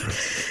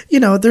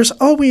 There's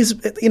always,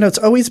 it's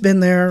always been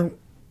there.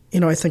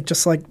 I think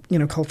just like,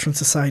 culture and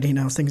society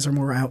now, things are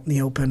more out in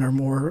the open or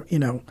more,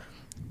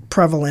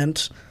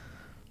 prevalent.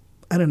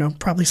 I don't know,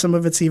 probably some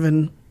of it's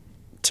even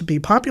to be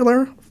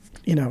popular,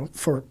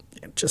 for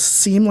it just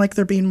seem like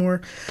they're being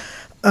more.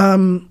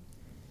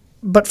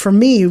 But for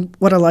me,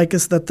 what I like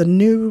is that the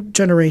new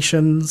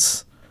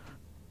generations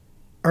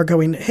are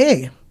going,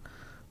 hey,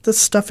 this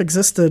stuff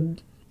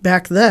existed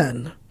back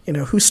then.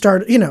 Who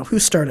started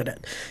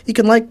it? You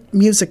can like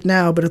music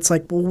now, but it's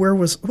like, well, who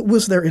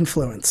was their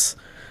influence?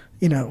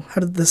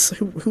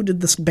 Who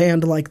did this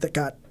band like that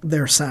got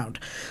their sound?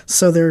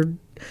 So they're,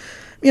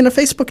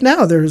 Facebook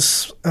now,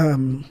 there's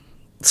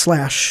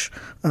slash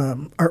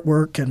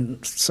artwork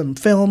and some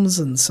films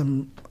and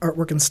some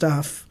artwork and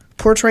stuff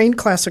portraying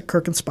classic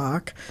Kirk and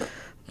Spock,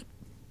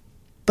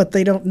 but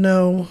they don't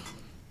know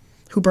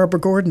who Barbara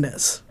Gordon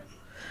is.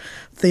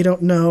 They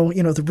don't know,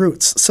 the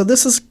roots. So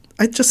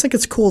I just think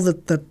it's cool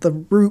that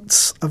the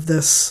roots of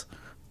this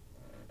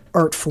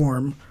art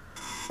form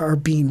are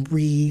being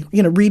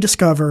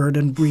rediscovered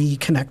and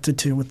reconnected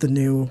to with the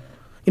new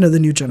the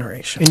new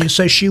generation. And you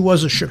say she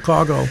was a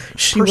Chicago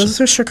She person. was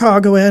a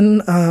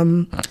Chicagoan.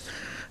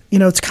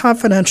 It's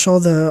confidential.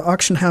 The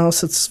auction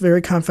house, it's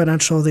very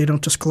confidential. They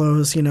don't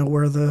disclose,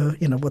 where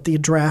what the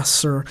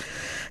address or,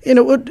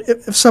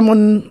 if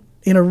someone,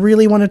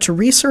 really wanted to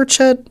research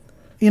it,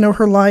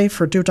 her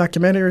life or do a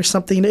documentary or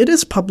something, it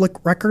is public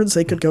records.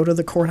 They could go to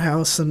the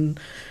courthouse and,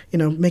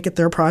 make it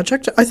their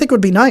project. I think it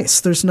would be nice.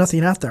 There's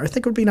nothing out there. I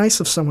think it would be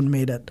nice if someone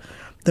made it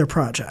their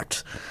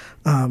project.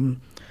 It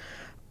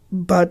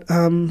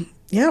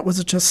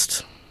was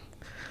just,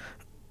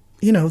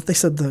 they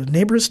said the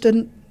neighbors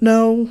didn't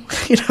know,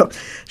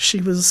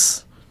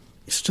 it's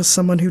just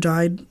someone who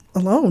died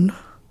alone.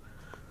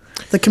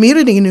 The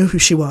community knew who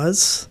she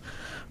was.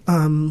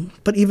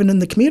 But even in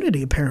the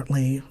community,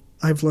 apparently,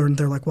 I've learned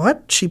they're like,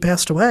 what? She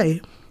passed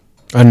away.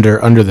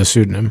 Under the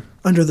pseudonym.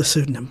 Under the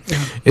pseudonym,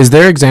 yeah. Is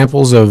there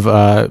examples of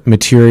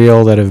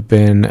material that have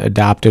been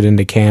adopted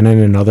into canon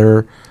in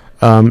other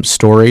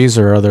stories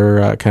or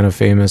other kind of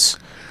famous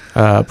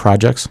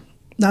projects?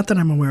 Not that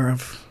I'm aware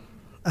of.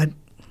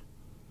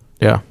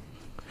 Yeah.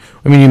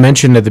 I mean, you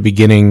mentioned at the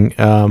beginning,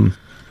 and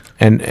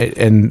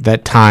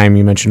that time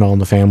you mentioned All in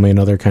the Family and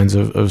other kinds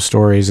of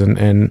stories,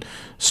 and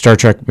Star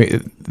Trek.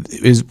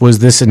 Was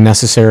this a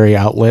necessary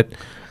outlet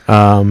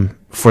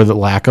for the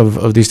lack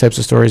of these types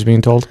of stories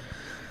being told?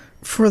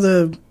 For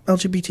the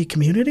LGBT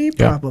community,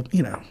 Yeah.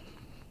 probably,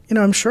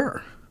 I'm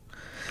sure.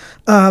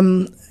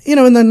 And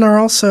then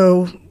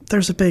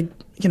there's a big,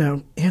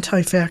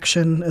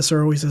 anti-faction, as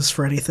there always is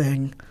for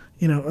anything,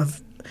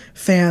 of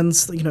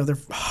fans, they're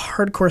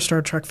hardcore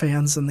Star Trek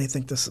fans, and they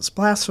think this is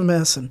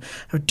blasphemous, and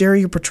how dare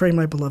you portray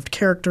my beloved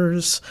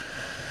characters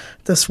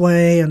this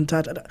way, and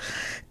da-da-da.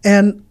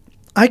 And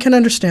I can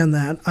understand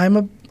that.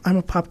 I'm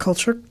a pop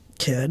culture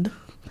kid.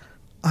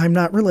 I'm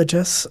not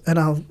religious, and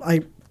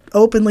I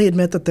openly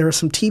admit that there are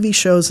some TV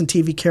shows and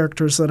TV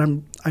characters that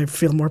I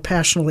feel more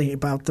passionately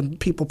about than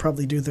people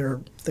probably do their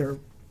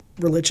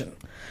religion.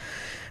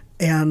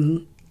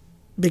 And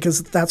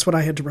because that's what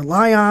I had to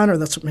rely on, or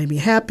that's what made me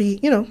happy,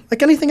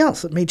 like anything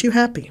else that made you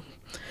happy.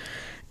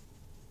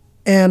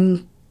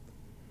 And,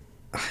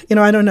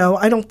 I don't know.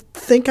 I don't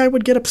think I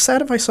would get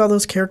upset if I saw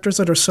those characters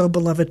that are so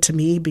beloved to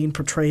me being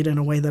portrayed in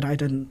a way that I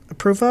didn't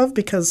approve of,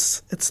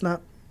 because that's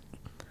not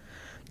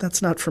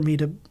for me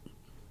to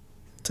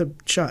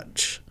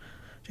judge.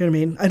 Do you know what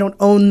I mean? I don't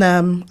own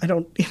them. I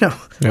don't,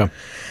 Yeah.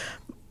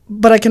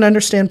 But I can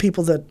understand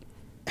people that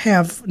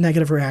have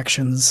negative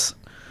reactions.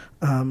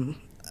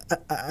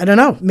 I don't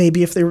know.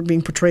 Maybe if they were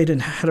being portrayed in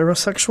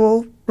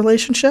heterosexual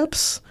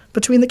relationships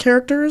between the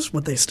characters,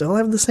 would they still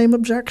have the same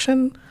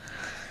objection?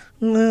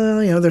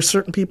 There's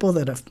certain people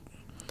that if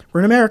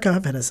we're in America,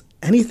 if it has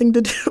anything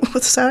to do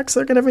with sex,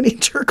 they're going to have a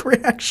knee-jerk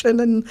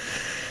reaction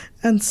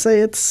and say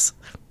it's,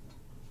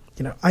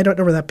 I don't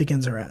know where that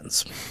begins or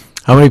ends.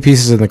 How many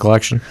pieces in the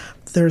collection?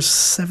 There's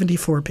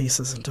 74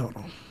 pieces in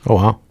total. Oh,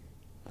 wow.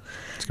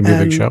 It's going to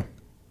be a big show.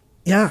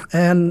 Yeah,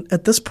 and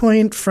at this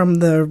point, from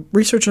the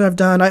research that I've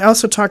done, I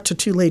also talked to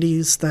two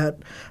ladies that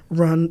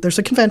run, there's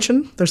a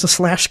convention, there's a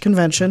Slash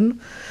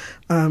convention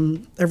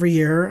every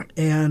year,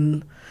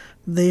 and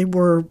they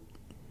were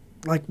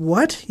like,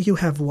 what? You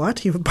have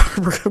what? You have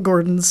Barbara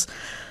Gordon's.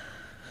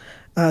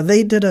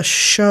 They did a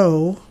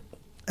show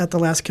at the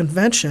last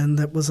convention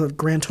that was a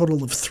grand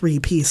total of 3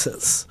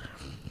 pieces,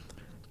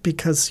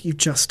 because you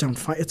just don't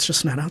find, it's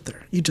just not out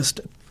there. You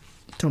just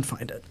don't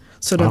find it.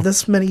 So to have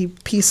this many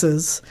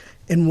pieces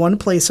in one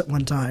place at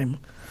one time,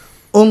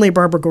 only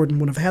Barbara Gordon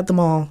would have had them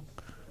all.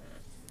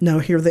 No,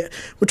 here they,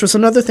 which was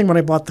another thing when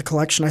I bought the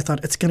collection. I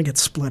thought it's going to get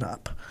split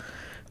up.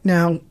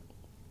 Now,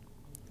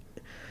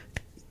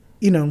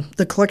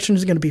 the collection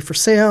is going to be for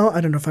sale.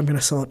 I don't know if I'm going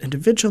to sell it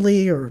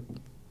individually or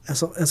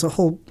as a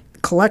whole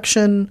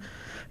collection.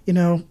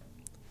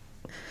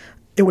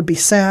 It would be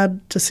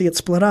sad to see it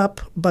split up,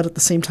 but at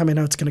the same time, I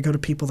know it's going to go to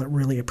people that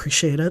really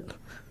appreciate it.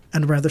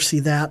 I'd rather see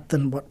that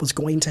than what was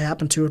going to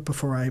happen to it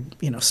before I,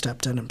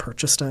 stepped in and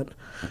purchased it.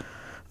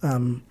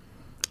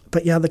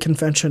 But yeah, the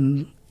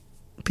convention,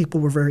 people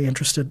were very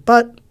interested.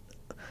 But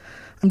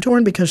I'm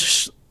torn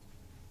because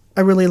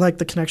I really like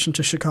the connection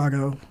to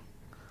Chicago.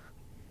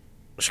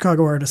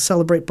 Chicago artists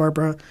celebrate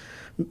Barbara,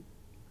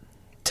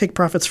 take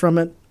profits from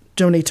it,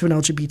 donate to an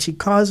LGBT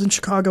cause in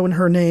Chicago in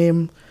her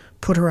name,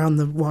 put her on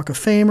the Walk of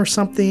Fame or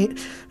something.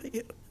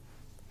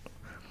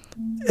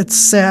 It's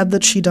sad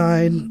that she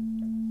died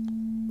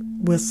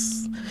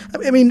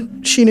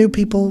she knew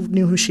people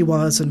knew who she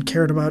was and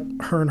cared about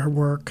her and her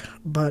work,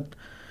 but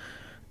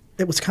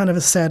it was kind of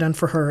a sad end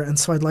for her, and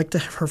so I'd like to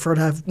have her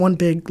to have one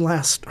big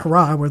last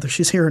hurrah, whether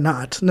she's here or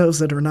not,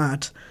 knows it or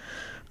not,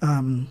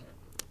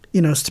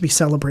 is to be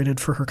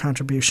celebrated for her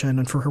contribution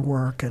and for her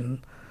work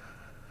and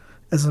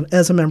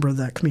as a member of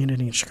that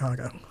community in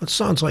Chicago. It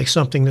sounds like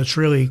something that's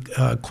really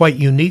quite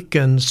unique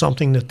and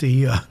something that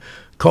the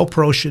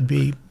CoPro should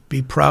be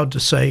proud to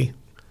say,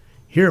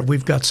 here,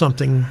 we've got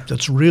something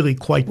that's really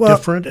quite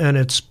different, and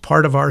it's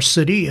part of our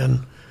city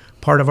and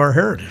part of our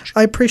heritage.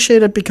 I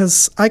appreciate it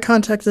because I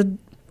contacted,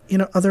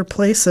 other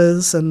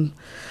places, and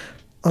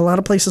a lot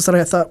of places that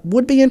I thought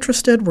would be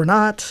interested were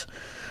not.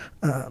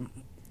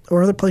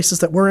 or other places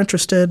that were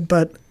interested.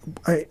 But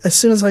as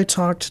soon as I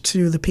talked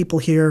to the people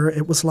here,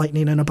 it was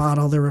lightning in a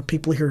bottle. There were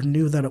people here who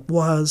knew that it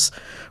was,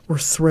 were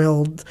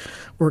thrilled,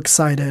 were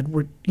excited,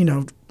 were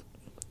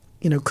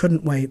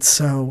couldn't wait.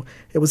 So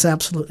it was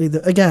absolutely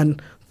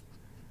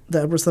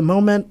that was the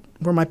moment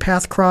where my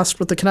path crossed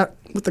with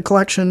the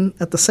collection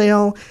at the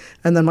sale,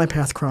 and then my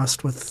path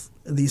crossed with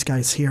these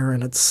guys here,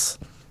 and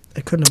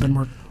it couldn't have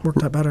been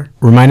worked out better.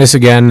 Remind us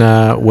again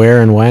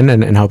where and when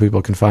and how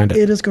people can find it.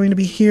 It is going to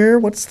be here.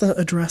 What's the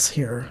address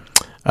here?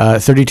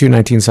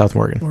 3219 South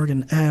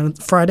Morgan. And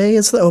Friday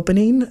is the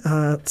opening.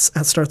 It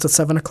starts at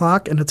 7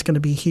 o'clock, and it's going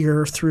to be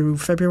here through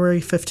February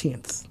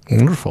 15th.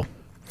 Wonderful.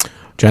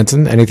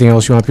 Jensen, anything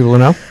else you want people to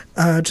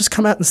know? Just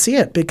come out and see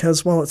it,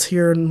 because while it's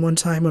here in one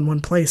time and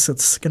one place,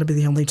 it's going to be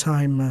the only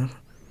time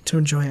to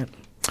enjoy it.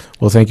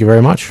 Well, thank you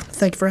very much.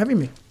 Thank you for having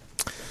me.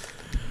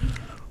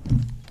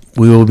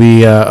 We will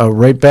be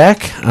right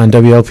back on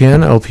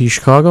WLPN, LP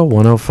Chicago,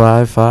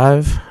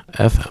 105.5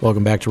 FM.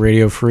 Welcome back to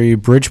Radio Free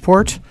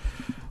Bridgeport.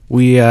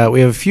 We have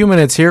a few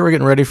minutes here. We're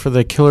getting ready for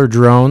the Killer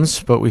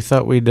Drones, but we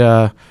thought we'd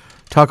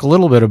talk a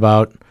little bit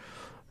about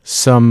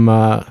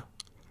some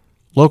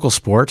local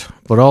sport,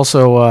 but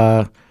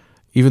also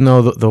even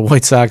though the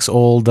White Sox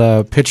old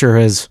pitcher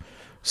has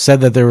said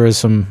that there was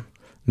some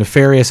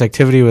nefarious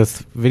activity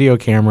with video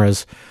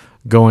cameras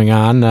going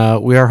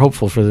on, we are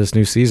hopeful for this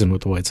new season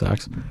with the White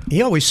Sox.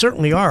 Yeah, we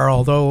certainly are,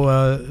 although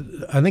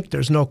I think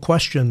there's no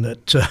question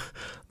that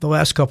the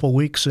last couple of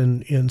weeks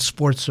in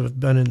sports have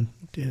been,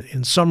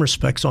 in some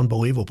respects,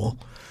 unbelievable.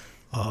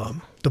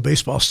 The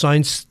baseball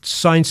sign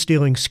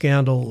stealing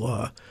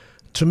scandal,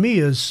 to me,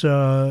 is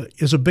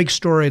a big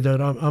story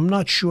that I'm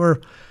not sure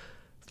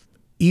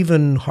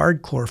even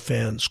hardcore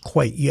fans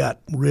quite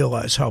yet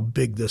realize how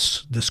big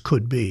this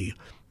could be.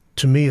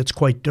 To me, it's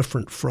quite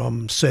different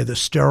from, say, the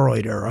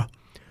steroid era,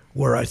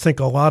 where I think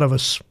a lot of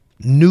us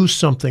knew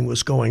something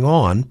was going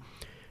on,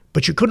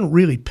 but you couldn't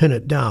really pin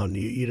it down.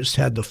 You just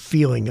had the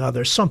feeling,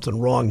 there's something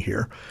wrong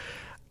here.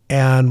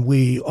 And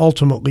we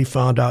ultimately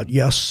found out,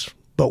 yes,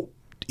 but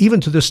even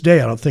to this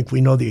day, I don't think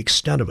we know the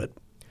extent of it.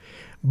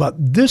 But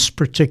this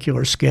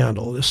particular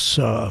scandal, this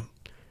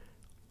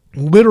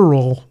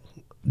literal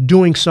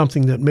doing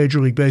something that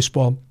Major League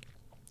Baseball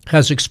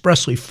has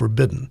expressly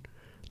forbidden,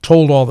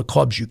 told all the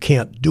clubs you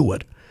can't do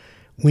it.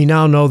 We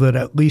now know that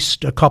at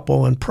least a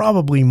couple and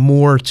probably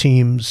more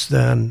teams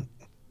than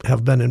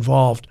have been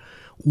involved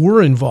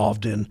were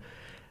involved in,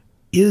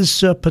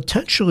 is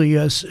potentially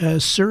as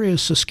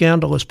serious a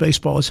scandal as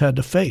baseball has had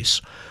to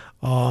face.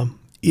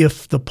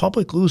 If the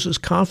public loses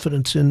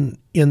confidence in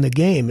the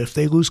game, if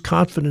they lose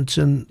confidence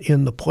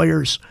in the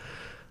players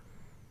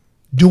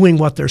doing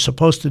what they're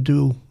supposed to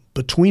do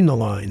between the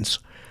lines,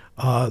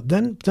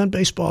 then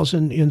baseball's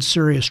in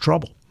serious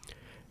trouble.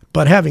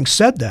 But having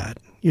said that,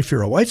 if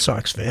you're a White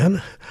Sox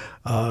fan,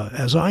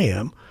 as I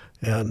am,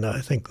 and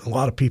I think a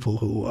lot of people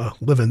who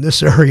live in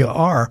this area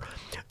are,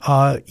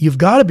 you've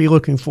got to be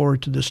looking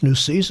forward to this new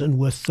season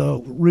with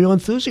real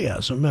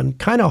enthusiasm, and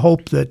kind of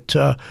hope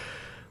that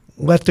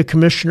let the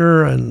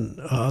commissioner and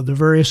the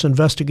various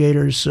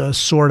investigators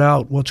sort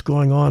out what's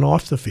going on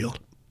off the field.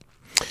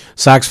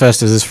 Sox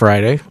Fest is this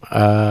Friday.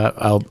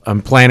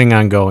 I'm planning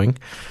on going.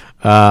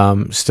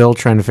 Still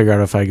trying to figure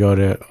out if I go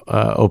to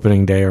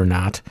opening day or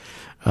not.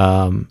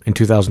 In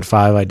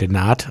 2005, I did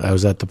not. I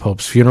was at the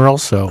Pope's funeral,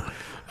 so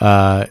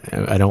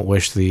I don't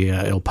wish the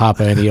Il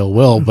Papa any ill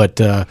will, but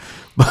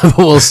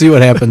we'll see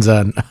what happens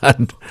on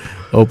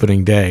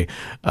opening day.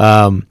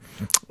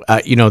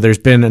 There's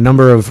been a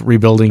number of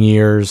rebuilding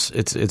years.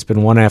 It's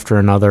been one after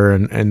another,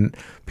 and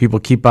people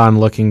keep on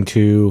looking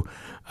to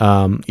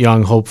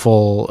young,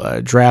 hopeful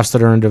drafts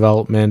that are in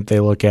development. They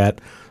look at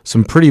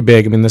some pretty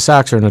big. I mean, the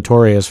Sox are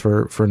notorious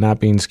for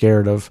not being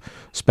scared of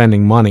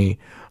spending money.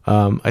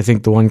 I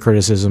think the one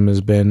criticism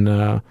has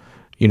been,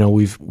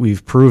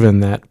 we've proven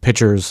that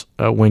pitchers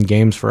win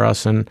games for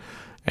us, and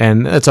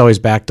that's always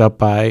backed up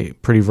by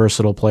pretty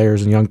versatile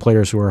players and young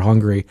players who are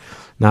hungry,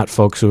 not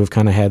folks who have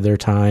kind of had their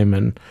time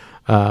and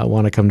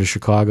want to come to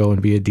Chicago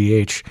and be a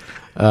DH.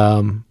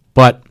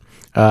 But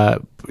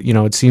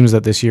it seems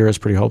that this year is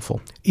pretty hopeful.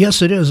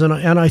 Yes, it is, and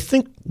I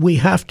think we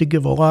have to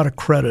give a lot of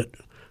credit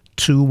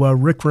to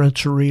Rick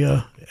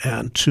Renteria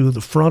and to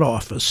the front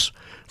office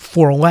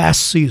for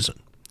last season.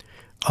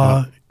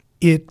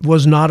 It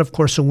was not, of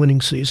course, a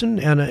winning season,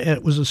 and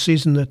it was a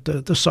season that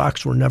the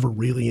Sox were never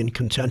really in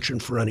contention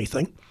for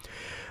anything.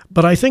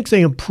 But I think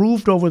they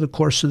improved over the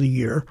course of the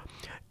year,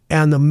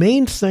 and the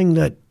main thing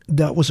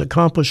that was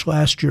accomplished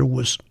last year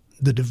was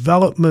the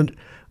development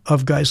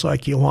of guys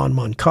like Yohan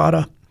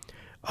Moncada,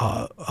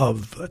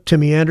 of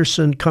Timmy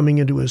Anderson coming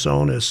into his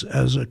own as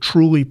a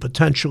truly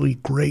potentially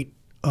great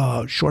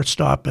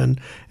shortstop and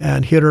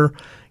hitter,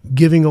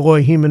 giving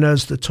Eloy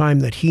Jimenez the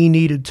time that he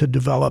needed to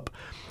develop,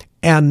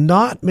 and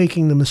not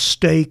making the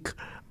mistake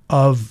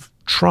of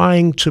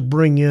trying to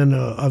bring in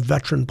a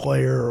veteran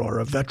player or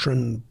a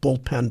veteran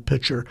bullpen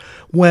pitcher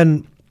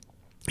when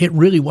it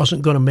really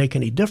wasn't going to make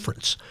any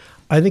difference.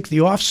 I think the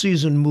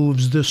offseason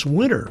moves this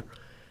winter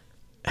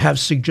have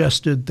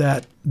suggested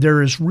that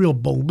there is real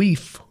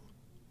belief,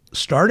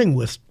 starting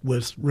with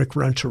Rick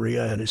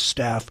Renteria and his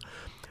staff,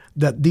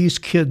 that these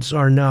kids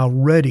are now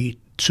ready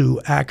to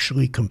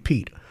actually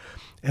compete.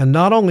 And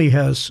not only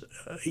has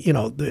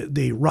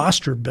the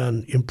roster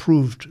been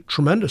improved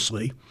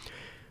tremendously,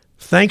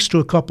 thanks to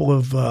a couple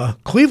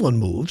of Cleveland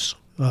moves,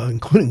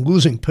 including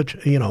losing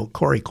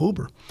Corey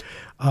Kluber.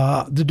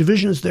 The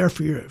division is there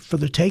for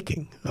the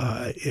taking.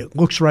 It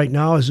looks right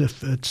now as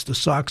if it's the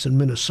Sox in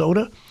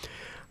Minnesota,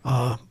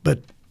 but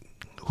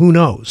who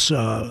knows?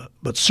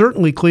 But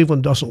certainly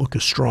Cleveland doesn't look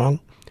as strong.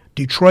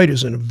 Detroit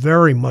is in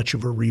very much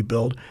of a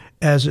rebuild,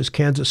 as is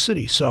Kansas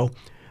City. So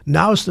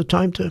now is the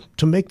time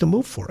to make the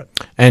move for it.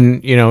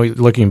 And,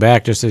 looking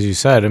back, just as you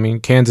said, I mean,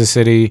 Kansas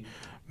City,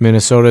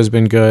 Minnesota has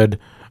been good.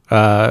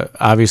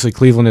 Obviously,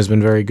 Cleveland has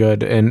been very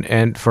good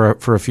and for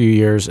a few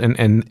years,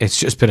 and it's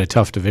just been a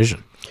tough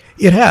division.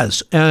 It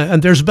has,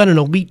 and there's been an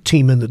elite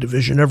team in the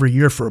division every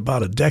year for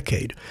about a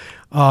decade.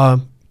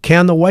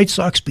 Can the White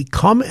Sox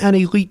become an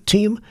elite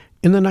team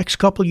in the next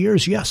couple of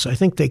years? Yes, I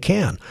think they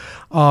can.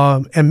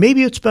 And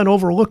maybe it's been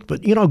overlooked,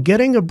 but,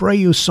 getting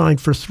Abreu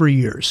signed for 3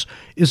 years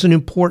is an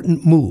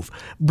important move.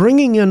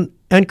 Bringing in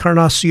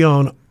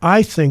Encarnacion,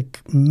 I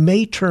think,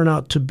 may turn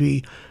out to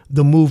be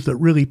the move that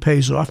really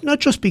pays off, not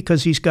just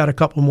because he's got a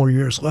couple more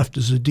years left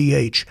as a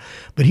DH,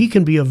 but he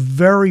can be a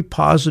very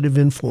positive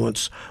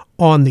influence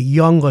on the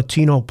young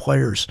Latino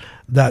players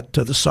that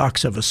the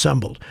Sox have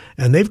assembled.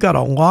 And they've got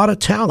a lot of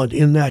talent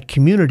in that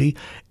community,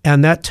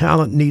 and that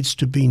talent needs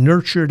to be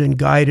nurtured and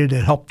guided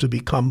and helped to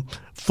become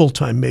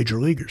full-time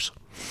major leaguers.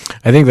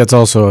 I think that's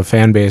also a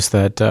fan base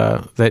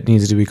that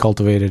needs to be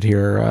cultivated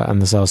here on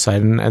the South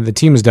Side. And the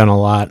team has done a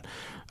lot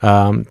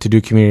to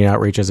do community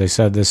outreach. As I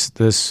said,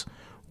 this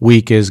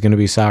week is going to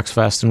be Sox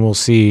Fest, and we'll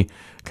see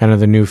kind of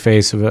the new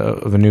face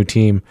of a new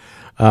team.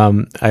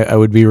 I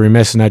would be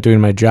remiss in not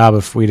doing my job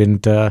if we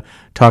didn't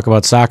talk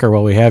about soccer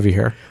while we have you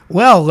here.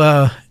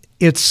 Well,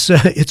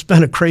 it's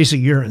been a crazy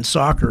year in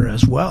soccer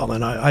as well,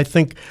 and I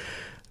think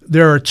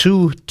there are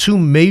two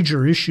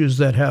major issues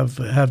that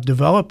have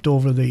developed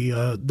over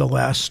the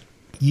last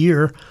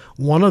year.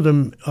 One of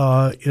them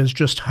is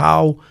just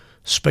how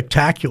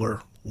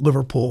spectacular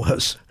Liverpool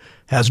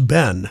has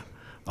been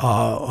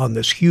on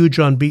this huge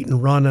unbeaten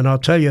run, and I'll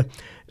tell you,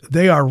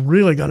 they are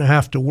really going to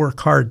have to work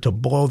hard to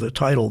blow the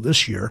title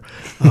this year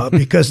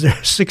because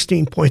they're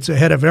 16 points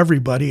ahead of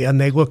everybody and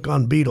they look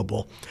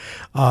unbeatable.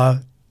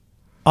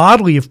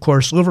 Oddly, of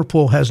course,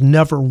 Liverpool has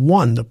never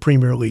won the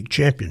Premier League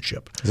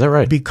championship. Is that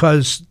right?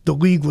 Because the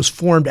league was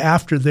formed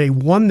after they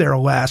won their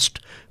last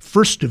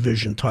First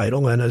Division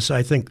title, and as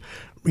I think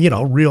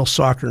real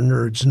soccer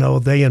nerds know,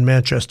 they and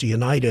Manchester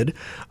United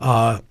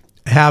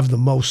have the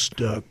most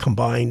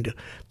combined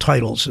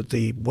titles at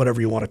the,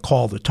 whatever you want to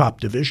call, the top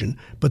division.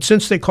 But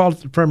since they called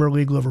it the Premier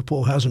League,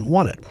 Liverpool hasn't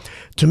won it.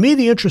 To me,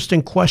 the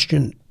interesting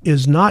question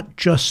is not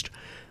just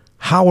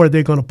how are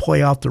they going to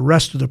play out the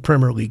rest of the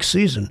Premier League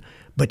season,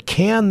 but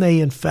can they,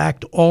 in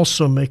fact,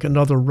 also make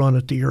another run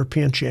at the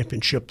European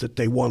Championship that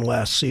they won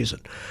last season?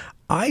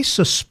 I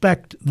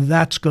suspect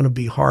that's going to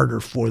be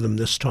harder for them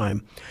this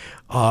time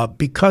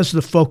because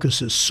the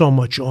focus is so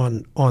much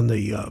on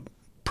the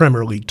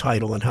Premier League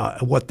title and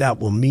what that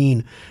will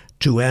mean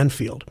to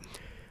Anfield.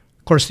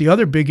 Of course, the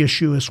other big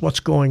issue is what's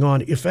going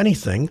on, if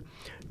anything,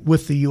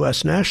 with the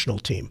U.S. national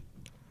team.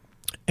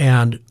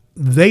 And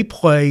they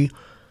play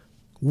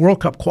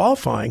World Cup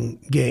qualifying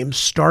games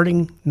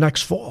starting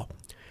next fall.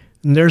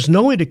 And there's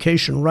no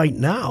indication right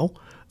now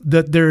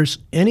that there's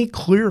any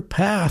clear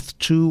path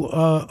to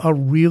a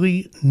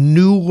really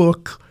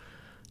new-look,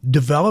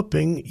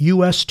 developing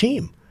U.S.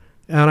 team.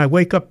 And I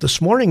wake up this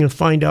morning and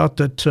find out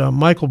that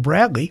Michael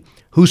Bradley,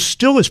 who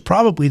still is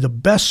probably the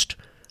best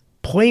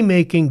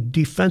playmaking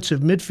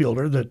defensive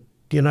midfielder that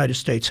the United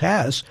States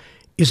has,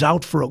 is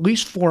out for at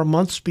least 4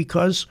 months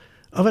because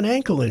of an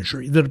ankle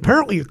injury that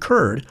apparently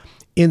occurred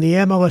in the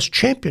MLS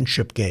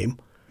Championship game.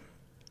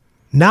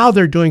 Now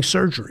they're doing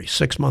surgery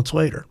 6 months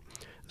later.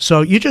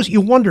 So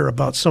you wonder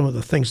about some of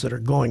the things that are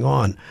going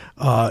on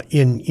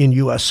in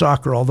U.S.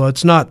 soccer, although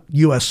it's not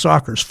U.S.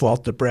 soccer's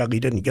fault that Bradley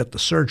didn't get the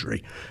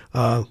surgery.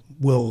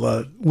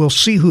 We'll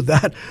see who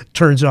that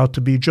turns out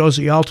to be.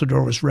 Josie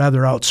Altidore was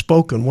rather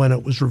outspoken when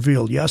it was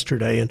revealed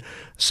yesterday and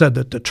said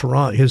that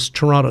his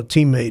Toronto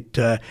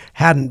teammate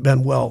hadn't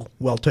been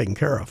well taken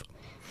care of.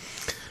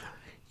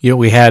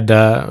 We had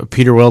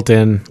Peter Wilt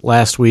in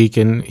last week,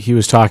 and he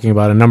was talking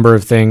about a number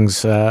of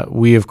things.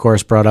 We, of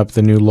course, brought up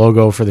the new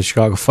logo for the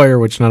Chicago Fire,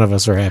 which none of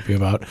us are happy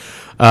about.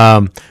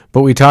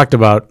 But we talked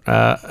about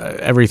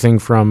everything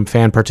from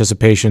fan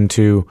participation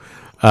to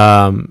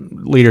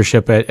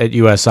leadership at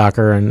U.S.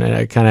 Soccer and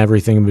kind of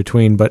everything in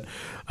between. But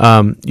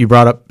you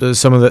brought up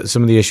some of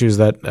the issues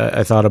that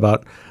I thought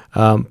about,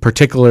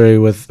 particularly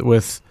with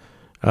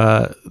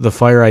the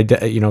Fire,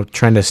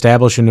 trying to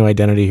establish a new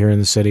identity here in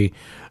the city.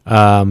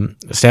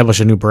 Establish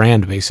a new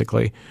brand,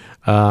 basically,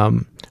 a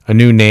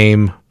new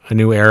name, a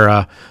new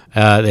era.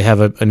 They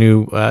have a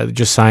new,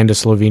 just signed a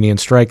Slovenian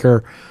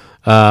striker,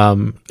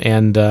 and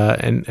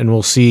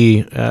we'll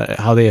see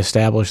how they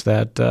establish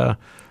that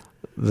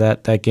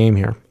that game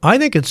here? I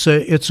think it's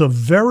a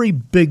very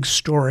big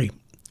story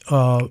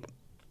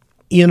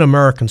in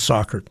American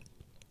soccer.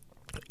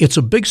 It's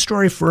a big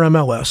story for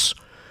MLS,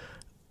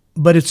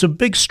 but it's a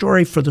big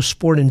story for the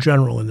sport in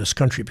general in this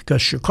country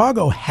because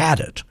Chicago had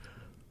it.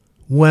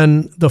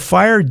 When the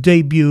Fire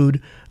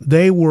debuted,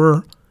 they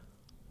were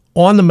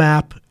on the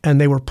map and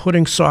they were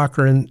putting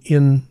soccer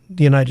in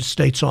the United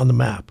States on the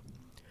map.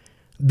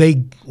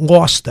 They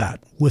lost that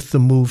with the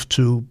move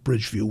to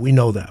Bridgeview. We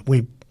know that.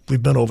 We've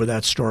been over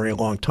that story a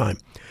long time.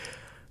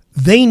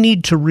 They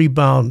need to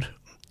rebound.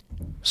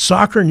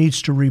 Soccer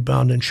needs to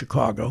rebound in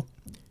Chicago.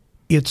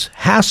 It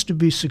has to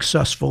be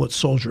successful at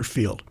Soldier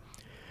Field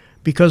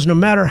because no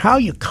matter how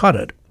you cut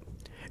it,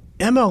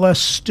 MLS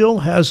still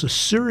has a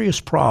serious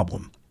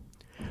problem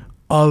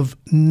of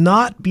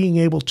not being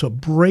able to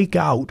break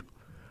out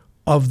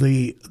of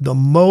the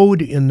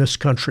mode in this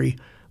country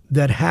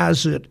that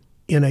has it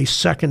in a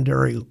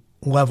secondary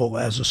level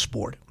as a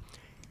sport.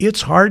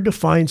 It's hard to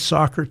find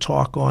soccer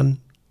talk on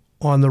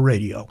the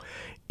radio.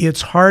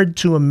 It's hard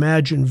to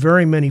imagine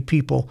very many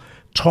people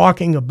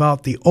talking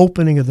about the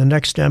opening of the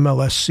next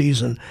MLS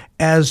season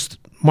as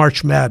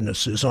March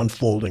Madness is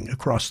unfolding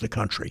across the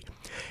country.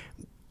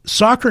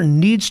 Soccer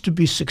needs to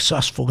be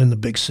successful in the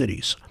big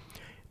cities.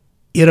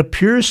 It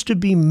appears to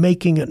be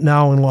making it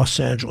now in Los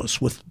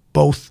Angeles with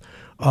both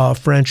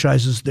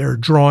franchises there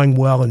drawing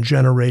well and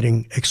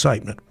generating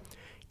excitement.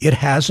 It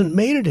hasn't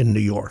made it in New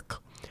York.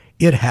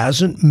 It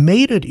hasn't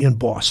made it in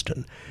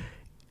Boston.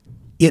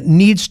 It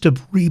needs to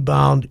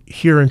rebound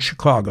here in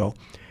Chicago.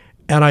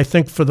 And I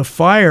think for the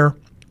Fire,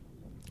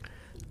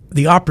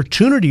 the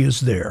opportunity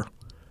is there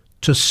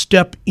to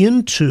step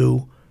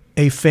into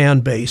a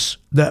fan base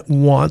that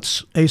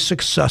wants a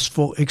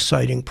successful,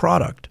 exciting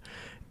product.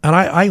 And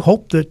I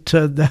hope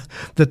that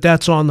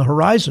that's on the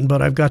horizon,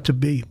 but I've got to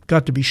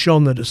be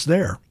shown that it's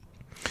there.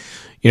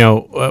 You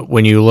know,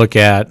 when you look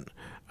at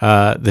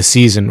the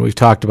season, we've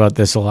talked about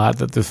this a lot,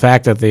 that the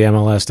fact that the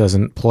MLS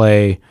doesn't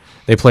play,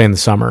 they play in the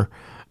summer,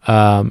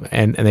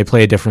 and they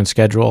play a different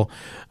schedule.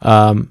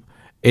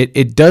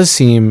 It does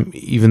seem,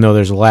 even though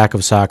there's a lack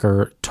of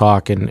soccer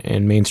talk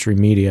in mainstream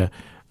media,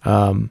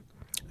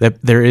 that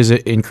there is an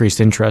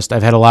increased interest.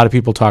 I've had a lot of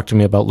people talk to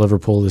me about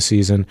Liverpool this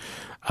season.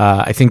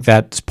 I think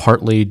that's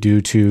partly due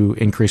to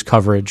increased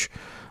coverage.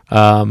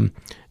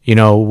 You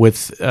know,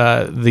 with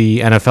the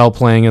NFL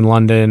playing in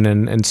London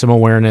and some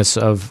awareness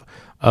of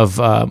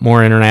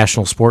more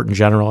international sport in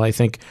general. I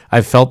think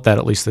I've felt that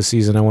at least this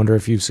season. I wonder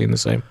if you've seen the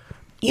same.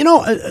 You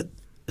know,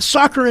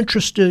 soccer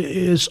interest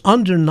is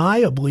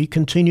undeniably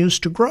continues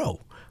to grow.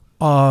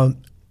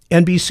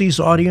 NBC's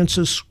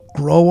audiences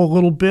grow a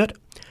little bit.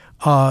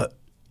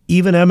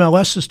 Even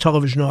MLS's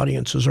television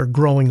audiences are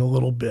growing a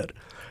little bit.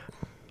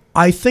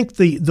 I think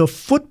the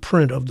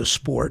footprint of the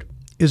sport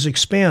is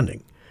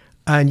expanding.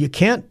 And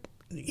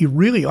you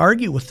really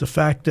argue with the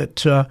fact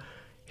that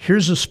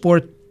here's a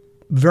sport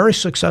very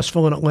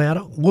successful in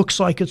Atlanta, looks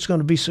like it's going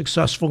to be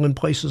successful in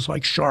places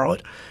like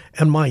Charlotte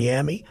and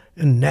Miami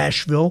and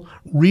Nashville,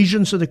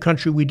 regions of the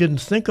country we didn't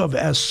think of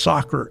as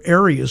soccer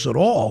areas at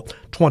all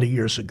 20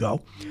 years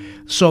ago.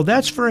 So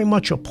that's very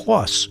much a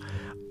plus.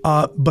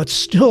 But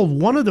still,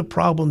 one of the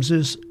problems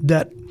is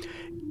that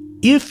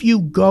if you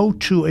go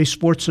to a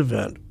sports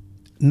event,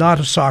 not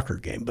a soccer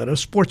game, but a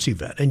sports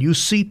event, and you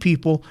see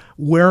people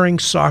wearing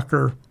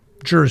soccer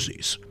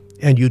jerseys,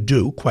 and you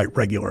do quite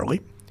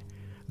regularly,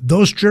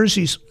 those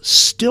jerseys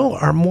still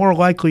are more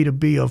likely to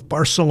be of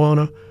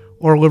Barcelona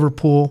or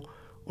Liverpool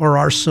or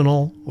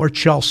Arsenal or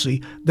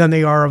Chelsea than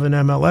they are of an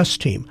MLS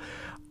team.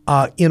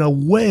 In a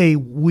way,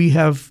 we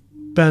have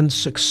been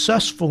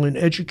successful in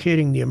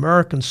educating the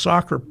American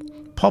soccer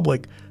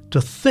public to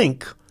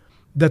think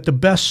that the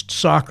best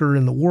soccer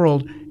in the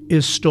world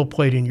is still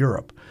played in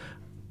Europe.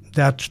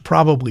 That's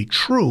probably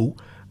true,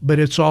 but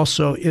it's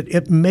also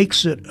it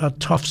makes it a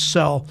tough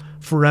sell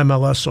for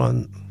MLS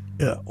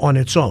on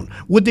its own.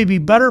 Would they be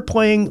better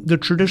playing the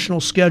traditional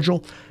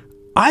schedule?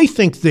 I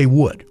think they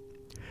would.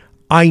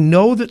 I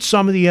know that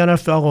some of the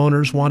NFL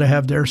owners want to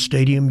have their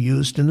stadium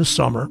used in the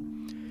summer,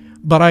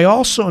 but I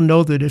also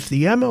know that if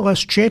the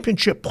MLS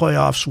championship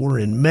playoffs were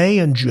in May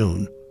and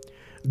June,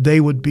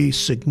 they would be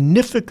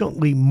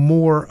significantly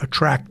more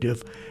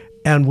attractive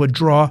and would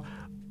draw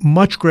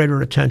much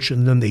greater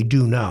attention than they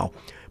do now.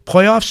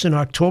 Playoffs in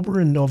October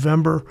and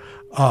November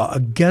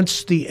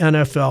against the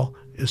NFL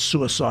is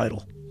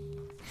suicidal.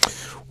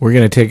 We're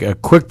going to take a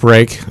quick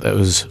break. That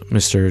was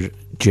Mr.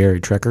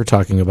 Jerry Trecker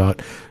talking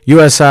about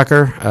U.S.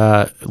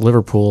 soccer,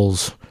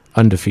 Liverpool's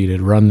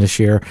undefeated run this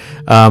year.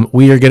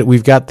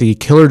 We've got the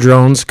Killer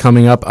Drones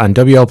coming up on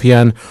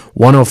WLPN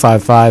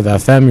 105.5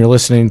 FM. You're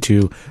listening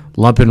to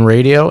Lumpen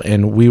Radio,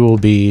 and we will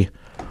be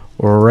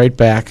right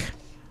back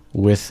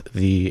with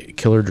the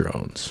Killer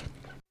Drones.